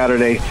or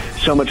Saturday.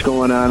 So much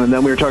going on. And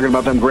then we were talking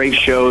about them great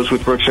shows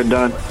with Brooks and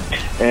Dunn.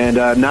 And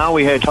now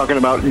we had talking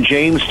about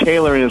James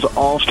Taylor and his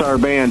all-star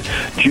band,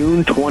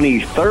 June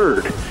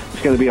 23rd.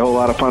 It's going to be a whole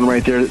lot of fun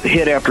right there.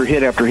 Hit after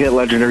hit after hit,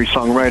 legendary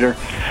songwriter.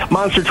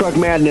 Monster Truck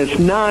Madness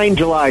 9,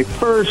 July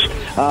 1st,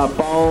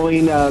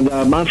 following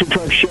the Monster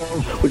Truck Show,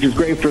 which is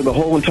great for the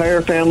whole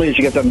entire family. You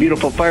get some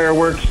beautiful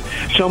fireworks.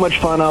 So much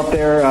fun out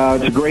there.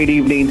 It's a great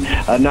evening.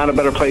 Not a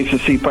better place to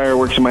see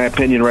fireworks, in my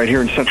opinion, right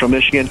here in Central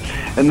Michigan.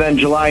 And then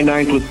July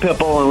 9th with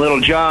Pitbull and Little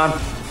John.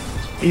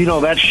 You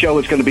know that show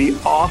is going to be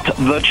off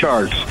the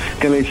charts.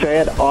 Can they say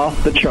it?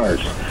 Off the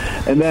charts.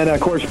 And then, of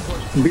course,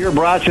 Beer,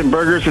 Brats, and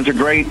Burgers is a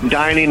great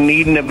dining and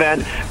eating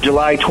event.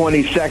 July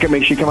 22nd.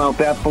 Make sure you come out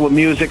that full of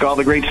music, all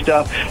the great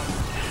stuff.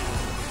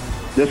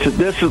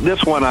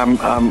 This one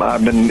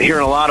I've been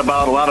hearing a lot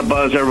about, a lot of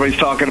buzz. Everybody's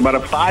talking about it.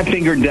 Five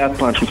Finger Death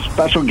Punch with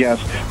special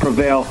guests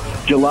Prevail,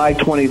 July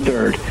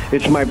 23rd.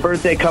 It's my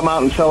birthday. Come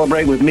out and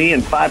celebrate with me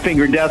and Five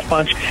Finger Death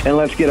Punch, and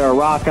let's get our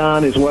rock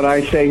on, is what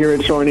I say here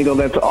at Soaring Eagle.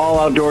 That's all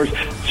outdoors.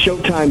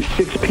 Showtime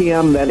 6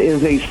 p.m. That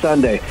is a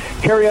Sunday.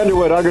 Carrie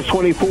Underwood, August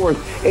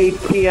 24th, 8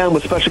 p.m.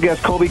 with special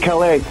guest Colby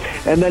Calais.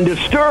 And then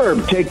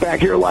Disturbed, Take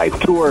Back Your Life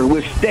Tour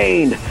with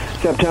Stained,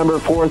 September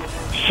 4th.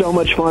 So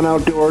much fun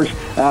outdoors.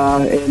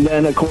 And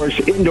then, of course,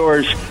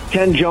 indoors,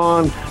 Ken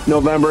Jeong,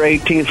 November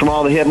 18th from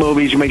all the hit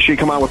movies. You make sure you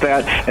come out with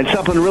that. And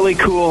something really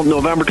cool,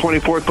 November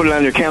 24th, put it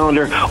on your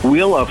calendar,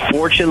 Wheel of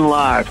Fortune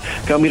Live.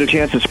 Come get a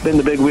chance to spin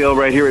the big wheel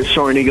right here at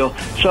Soaring Eagle.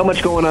 So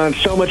much going on,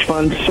 so much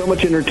fun, so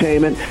much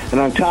entertainment. And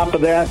on top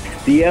of that,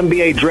 the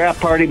NBA draft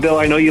party, Bill,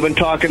 I know you've been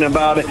talking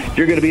about it.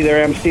 You're going to be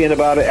there emceeing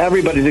about it.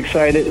 Everybody's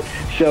excited.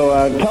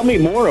 So tell me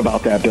more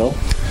about that, Bill.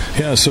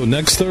 Yeah, so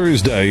next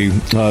Thursday,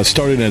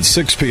 starting at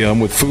 6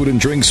 p.m. with food and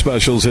drink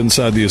specials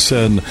inside the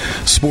Ascend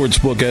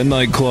Sportsbook and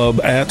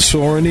Nightclub at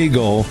Soaring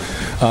Eagle,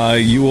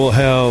 you will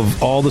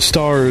have all the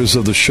stars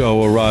of the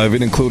show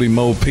arriving, including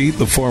Mo Pete,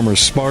 the former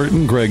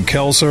Spartan, Greg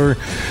Kelser,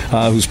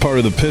 who's part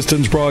of the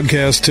Pistons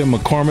broadcast, Tim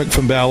McCormick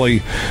from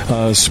Valley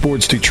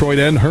Sports Detroit,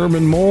 and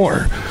Herman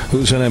Moore,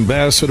 who's an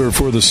ambassador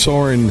for the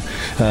Soaring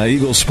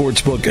Eagle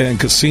Sportsbook and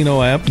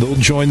Casino app. They'll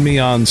join me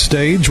on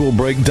stage. We'll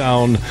break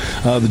down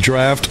the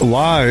draft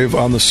live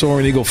on the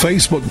Soaring Eagle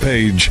Facebook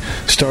page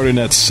starting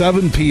at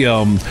 7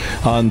 p.m.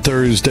 on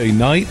Thursday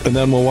night, and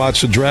then we'll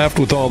watch the draft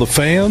with all the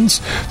fans,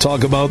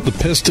 talk about the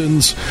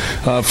Pistons'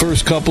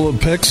 first couple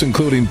of picks,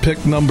 including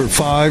pick number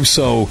 5.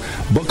 So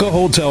book a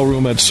hotel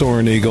room at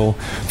Soaring Eagle.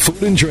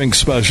 Food and drink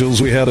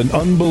specials. We had an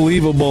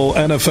unbelievable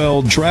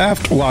NFL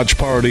draft watch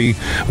party.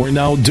 We're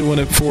now doing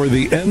it for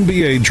the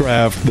NBA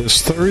draft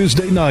this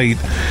Thursday night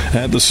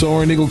at the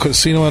Soaring Eagle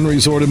Casino and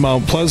Resort in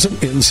Mount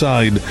Pleasant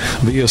inside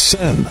the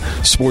Ascend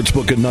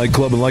Sportsbook and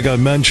Nightclub. And like I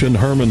mentioned,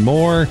 Herman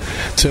Moore,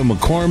 Tim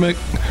McCormick,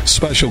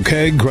 Special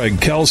K, Greg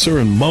Kelser,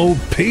 and Mo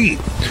Pete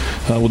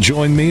will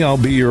join me. I'll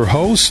be your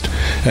host,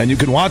 and you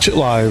can watch it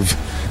live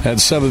at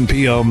 7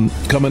 p.m.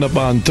 coming up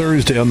on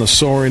Thursday on the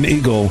Soaring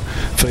Eagle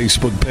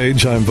Facebook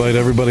page. I invite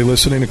everybody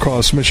listening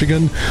across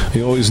Michigan.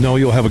 You always know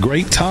you'll have a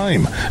great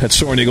time at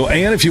Soaring Eagle.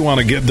 And if you want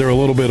to get there a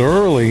little bit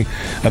early,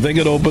 I think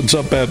it opens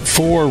up at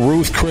 4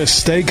 Ruth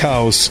Chris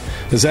Steakhouse.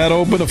 Is that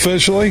open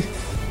officially?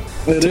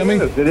 Timmy?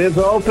 It is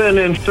open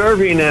and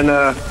serving, and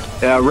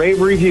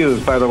rave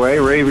reviews, by the way.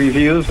 Rave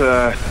reviews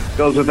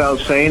goes without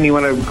saying. You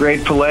want a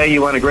great filet,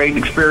 you want a great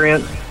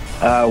experience,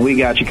 we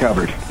got you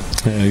covered.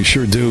 Yeah, you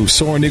sure do.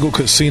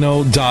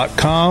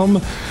 SoaringEagleCasino.com.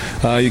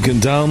 You can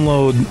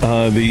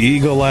download the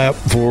Eagle app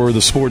for the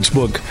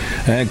Sportsbook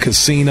and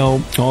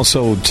Casino.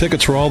 Also,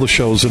 tickets for all the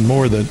shows and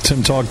more that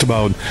Tim talked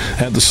about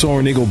at the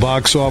Soaring Eagle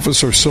box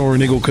office or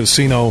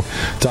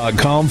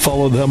SoaringEagleCasino.com.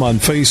 Follow them on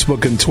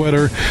Facebook and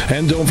Twitter.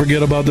 And don't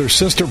forget about their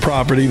sister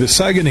property, the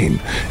Saganing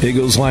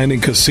Eagles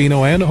Landing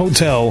Casino and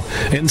Hotel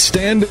in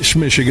Standish,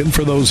 Michigan,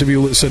 for those of you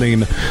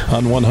listening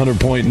on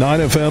 100.9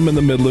 FM in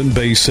the Midland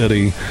Bay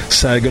City,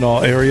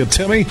 Saginaw area.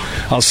 Timmy,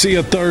 I'll see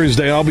you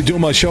Thursday. I'll be doing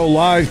my show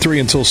live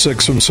 3 until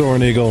 6 from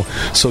Soaring Eagle.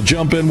 So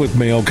jump in with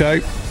me, okay?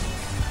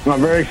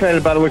 I'm very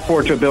excited about it. Look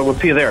forward to it, Bill. We'll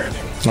see you there.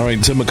 All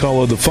right, Tim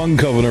McCullough, the Fun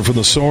Governor for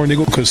the Soaring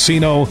Eagle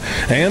Casino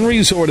and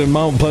Resort in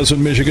Mount Pleasant,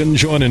 Michigan,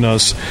 joining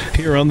us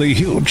here on the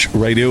Huge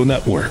Radio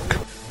Network.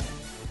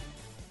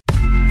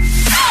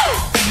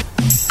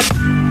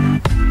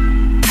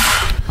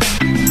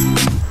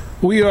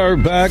 We are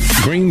back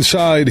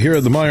greenside here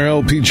at the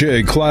Meijer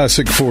LPGA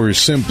Classic for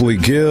Simply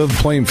Give,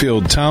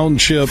 Plainfield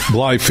Township,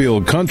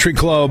 Blythefield Country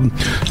Club,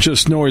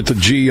 just north of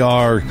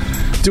GR.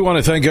 Do want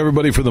to thank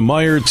everybody for the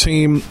Meijer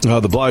team,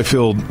 the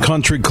Blythefield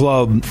Country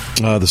Club,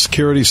 the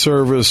security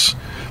service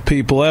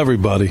people,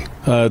 everybody.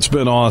 It's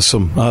been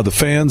awesome. The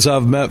fans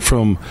I've met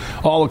from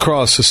all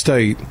across the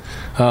state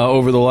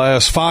over the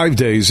last 5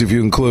 days, if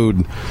you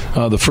include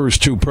the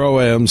first 2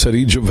 Pro-Ams at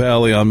Egypt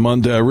Valley on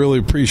Monday. I really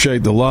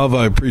appreciate the love.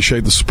 I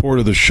appreciate the support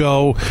of the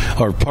show,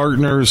 our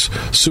partners,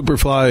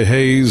 Superfly,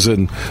 Hayes,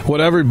 and what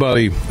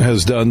everybody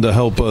has done to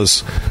help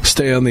us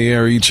stay on the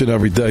air each and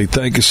every day.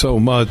 Thank you so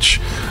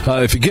much.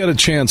 If you get a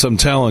chance, I'm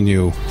telling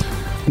you,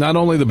 not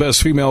only the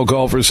best female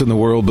golfers in the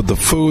world, but the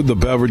food, the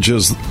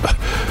beverages,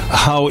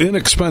 how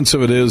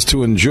inexpensive it is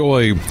to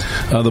enjoy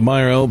the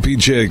Meijer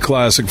LPGA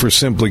Classic for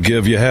Simply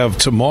Give. You have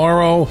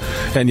tomorrow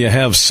and you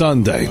have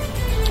Sunday.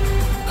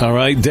 All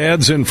right,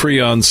 Dad's in free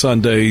on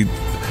Sunday.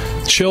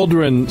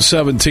 Children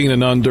 17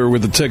 and under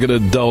with a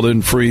ticketed adult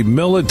in free.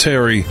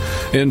 Military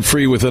in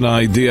free with an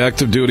ID.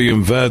 Active duty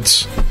and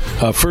vets.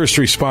 First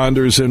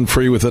responders in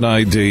free with an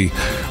ID.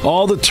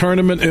 All the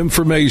tournament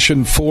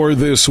information for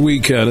this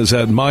weekend is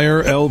at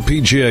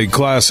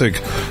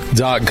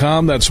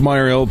MeijerLPGAClassic.com. That's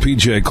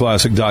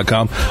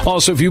MeijerLPGAClassic.com.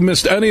 Also, if you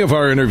missed any of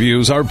our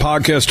interviews, our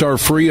podcasts are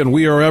free and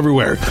we are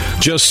everywhere.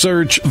 Just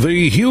search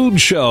The Huge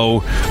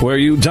Show where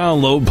you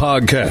download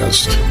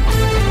podcasts.